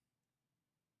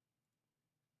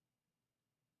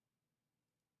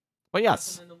 But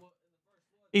yes,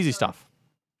 easy stuff.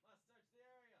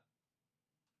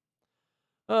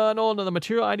 No, the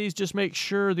material IDs, just make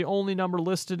sure the only number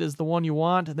listed is the one you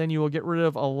want. Then you will get rid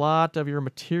of a lot of your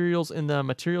materials in the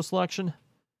material selection.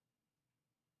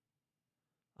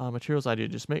 Materials ID,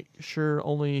 just make sure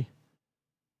only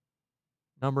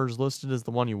numbers listed is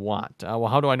the one you want. Well,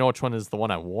 how do I know which one is the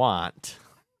one I want?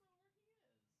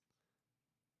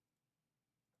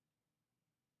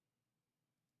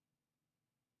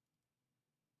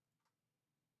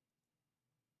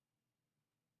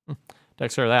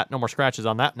 Takes care of that. No more scratches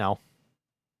on that now.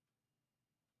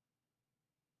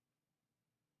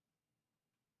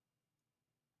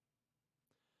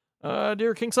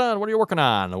 Dear King Son, what are you working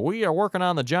on? We are working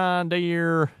on the John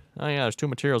Deere. Oh yeah, there's two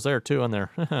materials there too in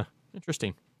there.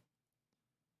 Interesting.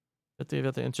 That's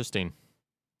interesting.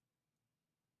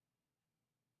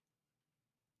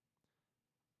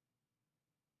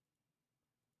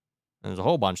 There's a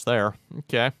whole bunch there.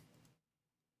 Okay.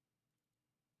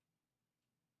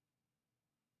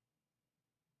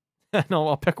 No,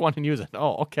 I'll pick one and use it.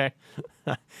 Oh, okay.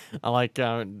 I like,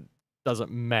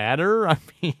 doesn't matter. I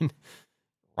mean,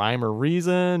 rhyme or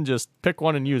reason. Just pick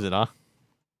one and use it, huh?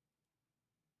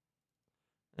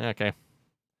 Okay.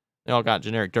 They all got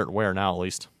generic dirt wear now, at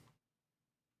least.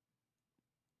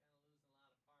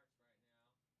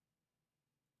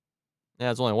 Yeah,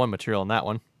 there's only one material in that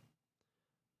one. Do you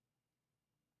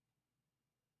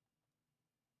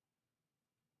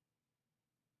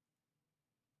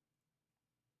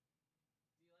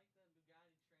like the Bugatti transform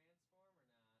or not?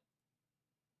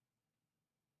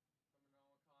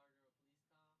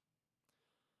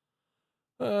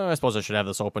 From a normal car to a police car? I suppose I should have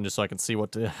this open just so I can see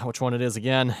which one it is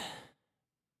again.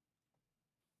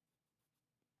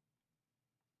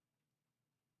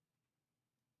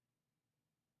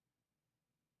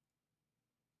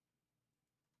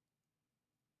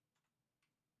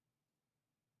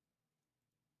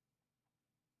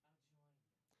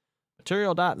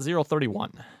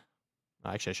 Material.031.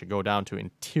 Actually, I should go down to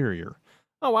interior.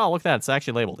 Oh, wow, look at that. It's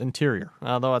actually labeled interior.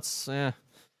 Although it's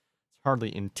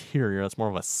hardly interior. It's more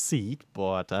of a seat,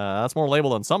 but that's more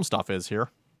labeled than some stuff is here.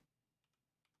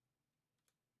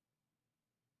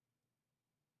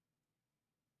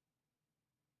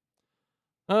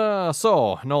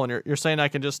 So, Nolan, you're saying I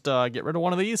can just get rid of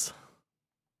one of these?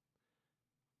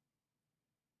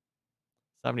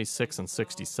 76 and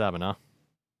 67, huh?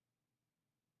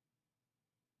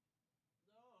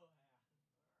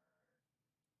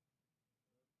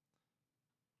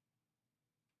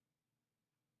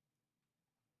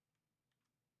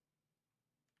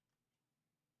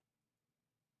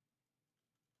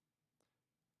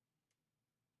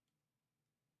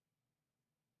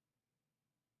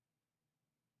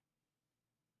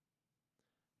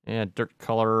 And dirt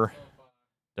color,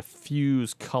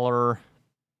 diffuse color.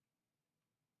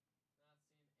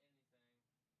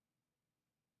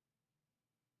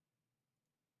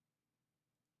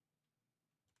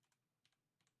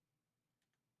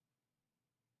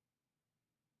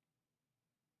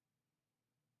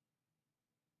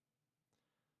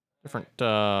 Different,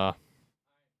 a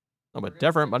little bit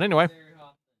different, but anyway.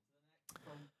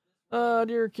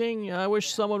 Dear King, I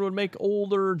wish someone would make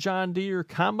older John Deere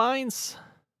combines.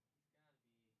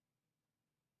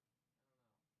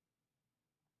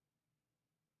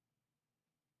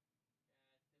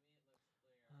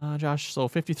 Josh, so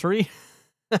 53.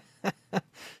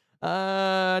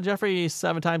 Jeffrey,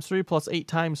 7 times 3 plus 8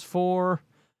 times 4.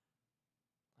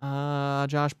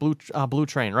 Josh, blue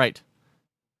train, right.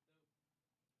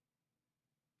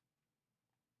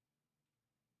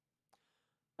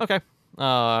 Okay.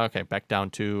 Okay, back down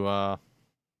to, oh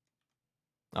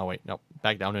wait, nope,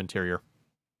 back down to interior.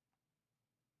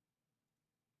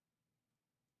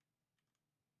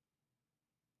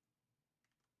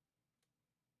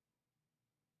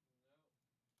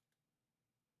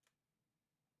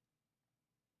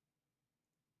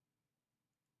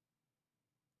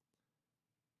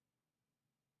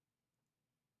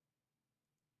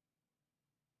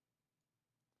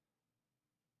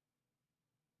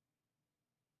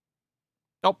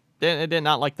 Nope, it did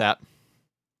not like that.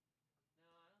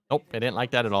 Nope, it didn't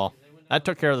like that at all. That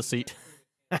took care of the seat.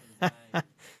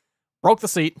 Broke the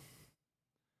seat.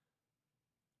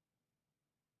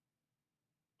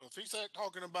 If he's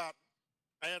talking about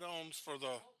add-ons for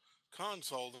the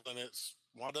console, then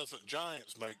why doesn't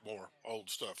Giants make more old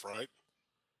stuff, right?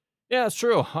 Yeah, it's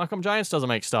true. How come Giants doesn't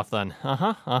make stuff then?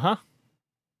 Uh-huh.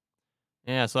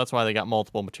 Yeah, so that's why they got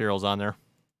multiple materials on there.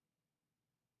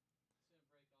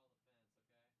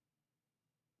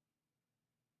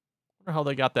 Wonder how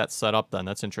they got that set up then.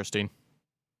 That's interesting.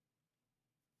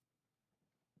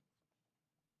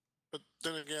 But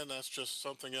then again, that's just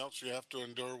something else you have to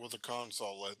endure with a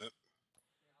console, isn't it?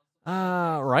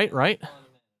 Right.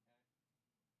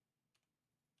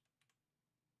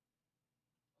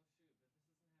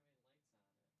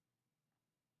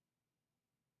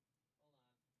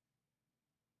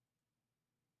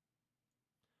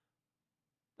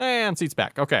 And seats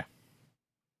back. Okay.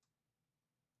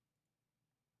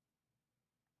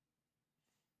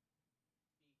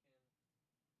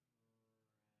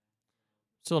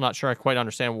 Still not sure I quite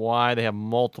understand why they have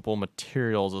multiple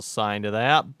materials assigned to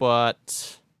that,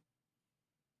 but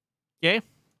okay.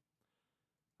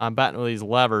 I'm betting with these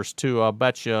levers too. I'll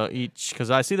bet you each,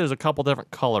 because I see there's a couple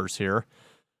different colors here.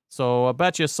 So I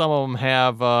bet you some of them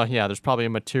have, yeah, there's probably a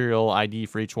material ID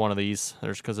for each one of these.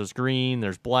 Because there's green,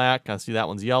 there's black. I see that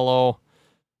one's yellow.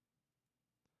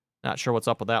 Not sure what's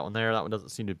up with that one there. That one doesn't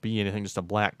seem to be anything, just a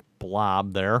black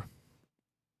blob there.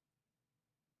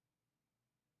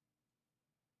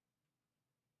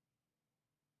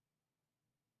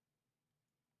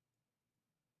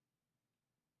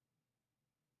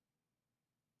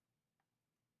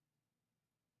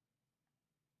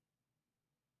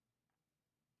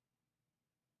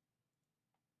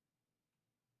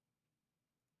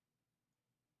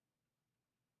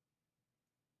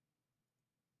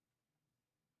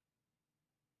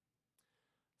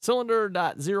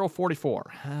 Cylinder.044.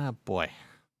 Ah, boy.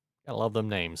 Gotta love them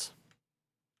names.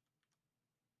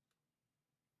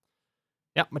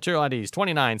 Yep, material IDs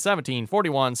 29, 17,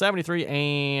 41, 73,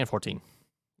 and 14.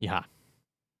 Yeah.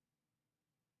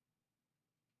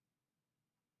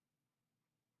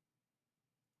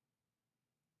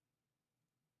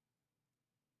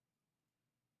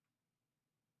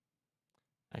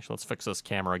 Actually, let's fix this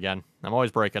camera again. I'm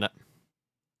always breaking it.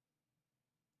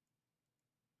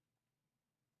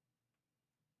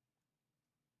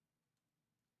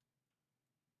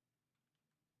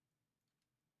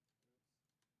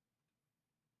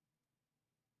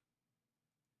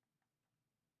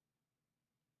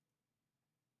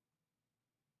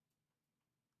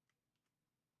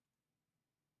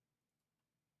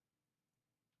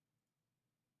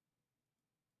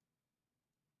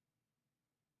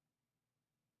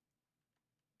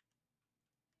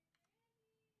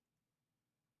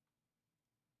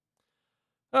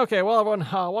 Okay, well, everyone,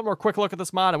 one more quick look at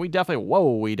this mod, and we definitely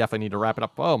need to wrap it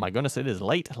up. Oh, my goodness, it is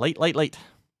late.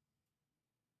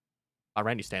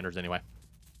 Randy standards, anyway.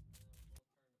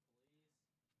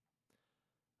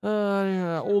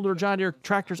 Yeah, older John Deere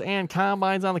tractors and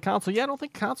combines on the console. Yeah, I don't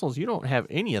think consoles, you don't have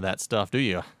any of that stuff, do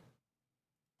you?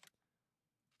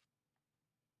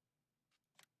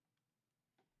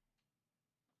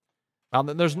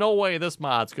 There's no way this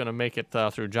mod's going to make it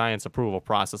through Giant's approval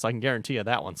process. I can guarantee you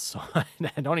that one. So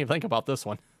don't even think about this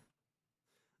one.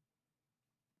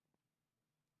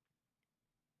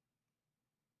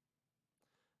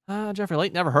 Jeffrey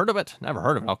Late, never heard of it. Never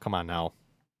heard of it. Oh, come on now.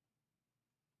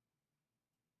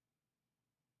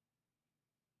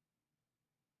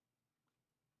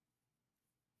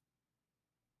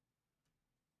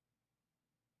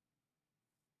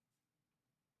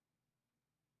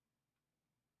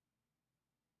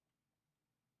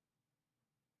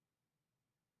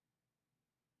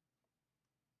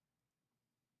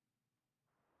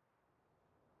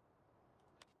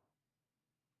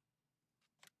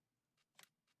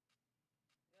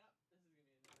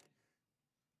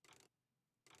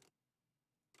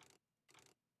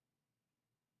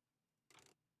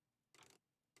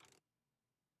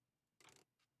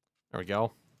 There we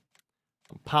go.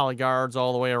 Some polyguards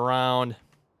all the way around.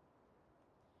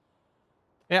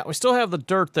 Yeah, we still have the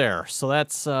dirt there, so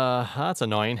that's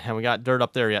annoying. And we got dirt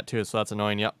up there yet too, so that's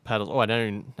annoying. Yep, pedals. Oh, I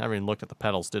never even looked at the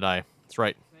pedals, did I? That's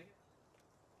right.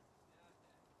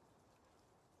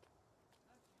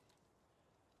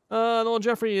 The old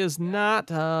Jeffrey is not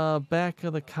back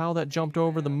of the cow that jumped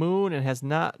over the moon and has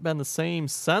not been the same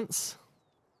since.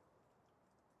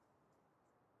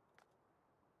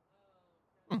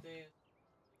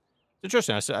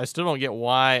 Interesting. I still don't get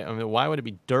why. I mean, why would it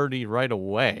be dirty right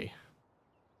away?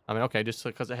 I mean, okay, just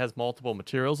because it has multiple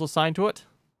materials assigned to it.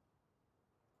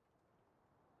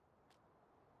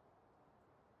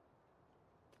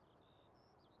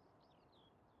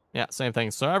 Yeah, same thing.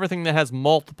 So everything that has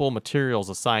multiple materials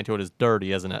assigned to it is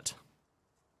dirty, isn't it?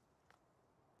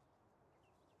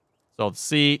 So the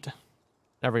seat.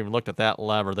 Never even looked at that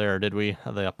lever there, did we?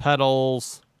 The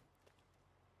pedals.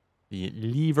 The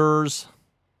levers.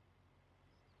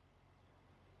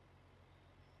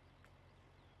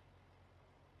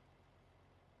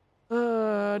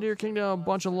 Deere Kingdom, a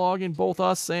bunch of logging, both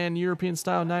us and European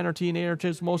style 9RT and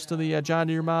 8RTs. Most of the John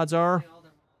Deere mods are.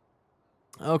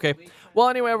 Okay. Well,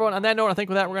 anyway, everyone, on that note, I think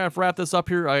with that, we're going to have to wrap this up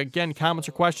here. Again, comments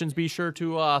or questions, be sure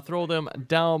to throw them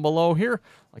down below here.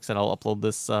 Like I said, I'll upload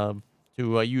this to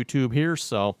YouTube here,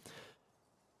 so.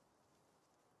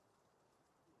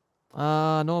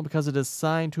 No, because it is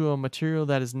assigned to a material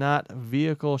that is not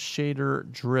vehicle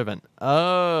shader driven.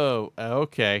 Oh,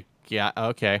 okay. Yeah,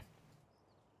 okay.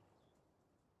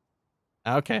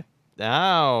 Okay.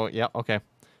 Oh, yeah, okay.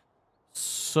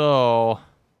 So,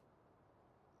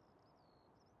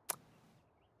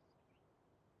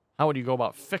 how would you go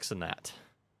about fixing that?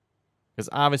 Because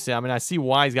obviously, I mean, I see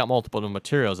why he's got multiple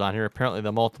materials on here. Apparently,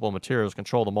 the multiple materials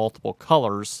control the multiple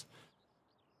colors.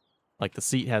 Like the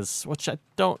seat has, which I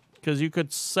don't, because you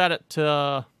could set it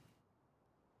to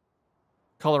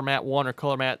color mat 1 or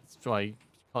color mat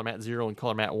 0 and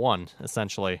color mat 1,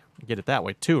 essentially. Get it that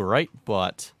way too, right?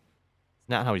 But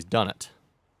not how he's done it,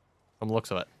 from the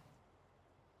looks of it.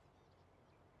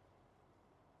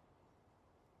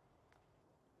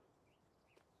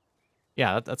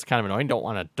 Yeah, that's kind of annoying. Don't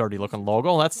want a dirty-looking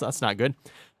logo. That's not good.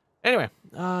 Anyway,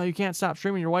 you can't stop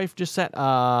streaming. Your wife just said,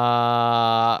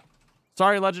 sorry,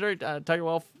 Legendary, Tiger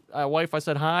Wolf, wife, I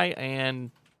said hi,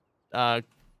 and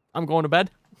I'm going to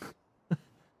bed.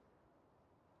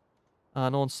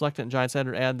 No one selected in Giant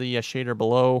Center. Add the shader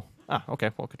below. Ah, okay.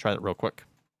 Well, we could try that real quick.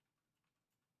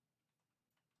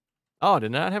 Oh,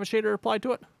 did not have a shader applied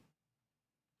to it?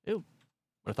 Ew. Would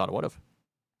have thought it would have.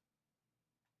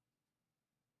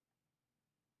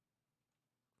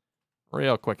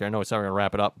 real quick here. I know we said we're going to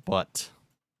wrap it up, but...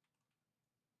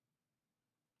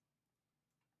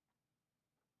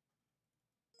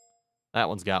 that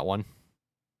one's got one.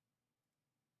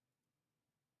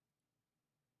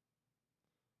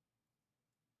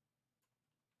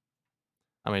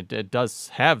 I mean, it does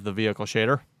have the vehicle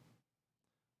shader.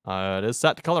 It is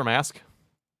set to color mask.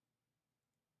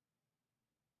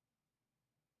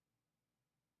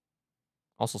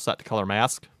 Also set to color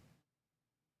mask.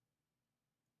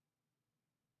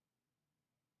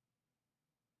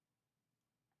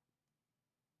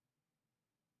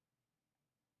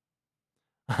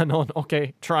 No,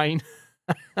 okay, trying.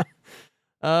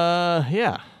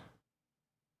 Yeah.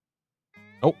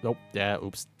 Oh, nope. Yeah,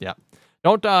 oops. Yeah.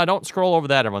 Don't scroll over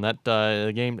that, everyone. That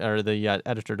the game or the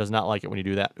editor does not like it when you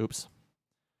do that. Oops.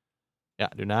 Yeah,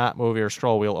 do not move your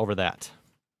scroll wheel over that.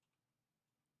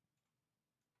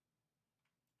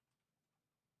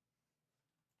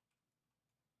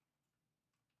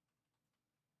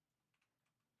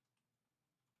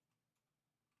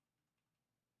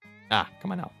 Ah,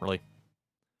 come on now, really.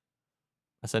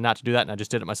 I said not to do that, and I just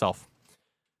did it myself.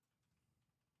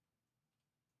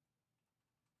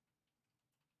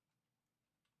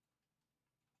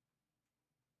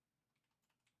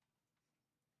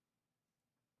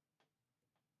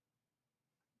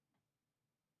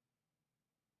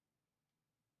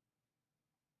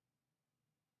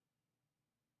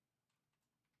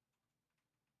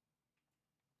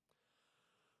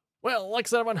 Well, like I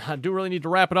said, everyone, I do really need to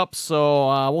wrap it up, so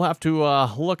we'll have to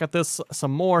look at this some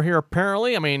more here,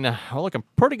 apparently. I mean, we're looking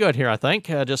pretty good here, I think.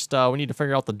 Just we need to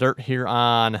figure out the dirt here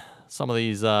on some of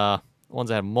these ones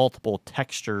that have multiple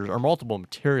textures or multiple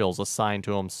materials assigned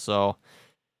to them, so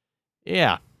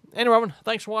yeah. Anyway, everyone,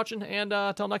 thanks for watching, and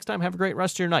until next time, have a great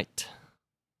rest of your night.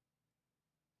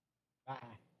 Bye.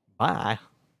 Bye.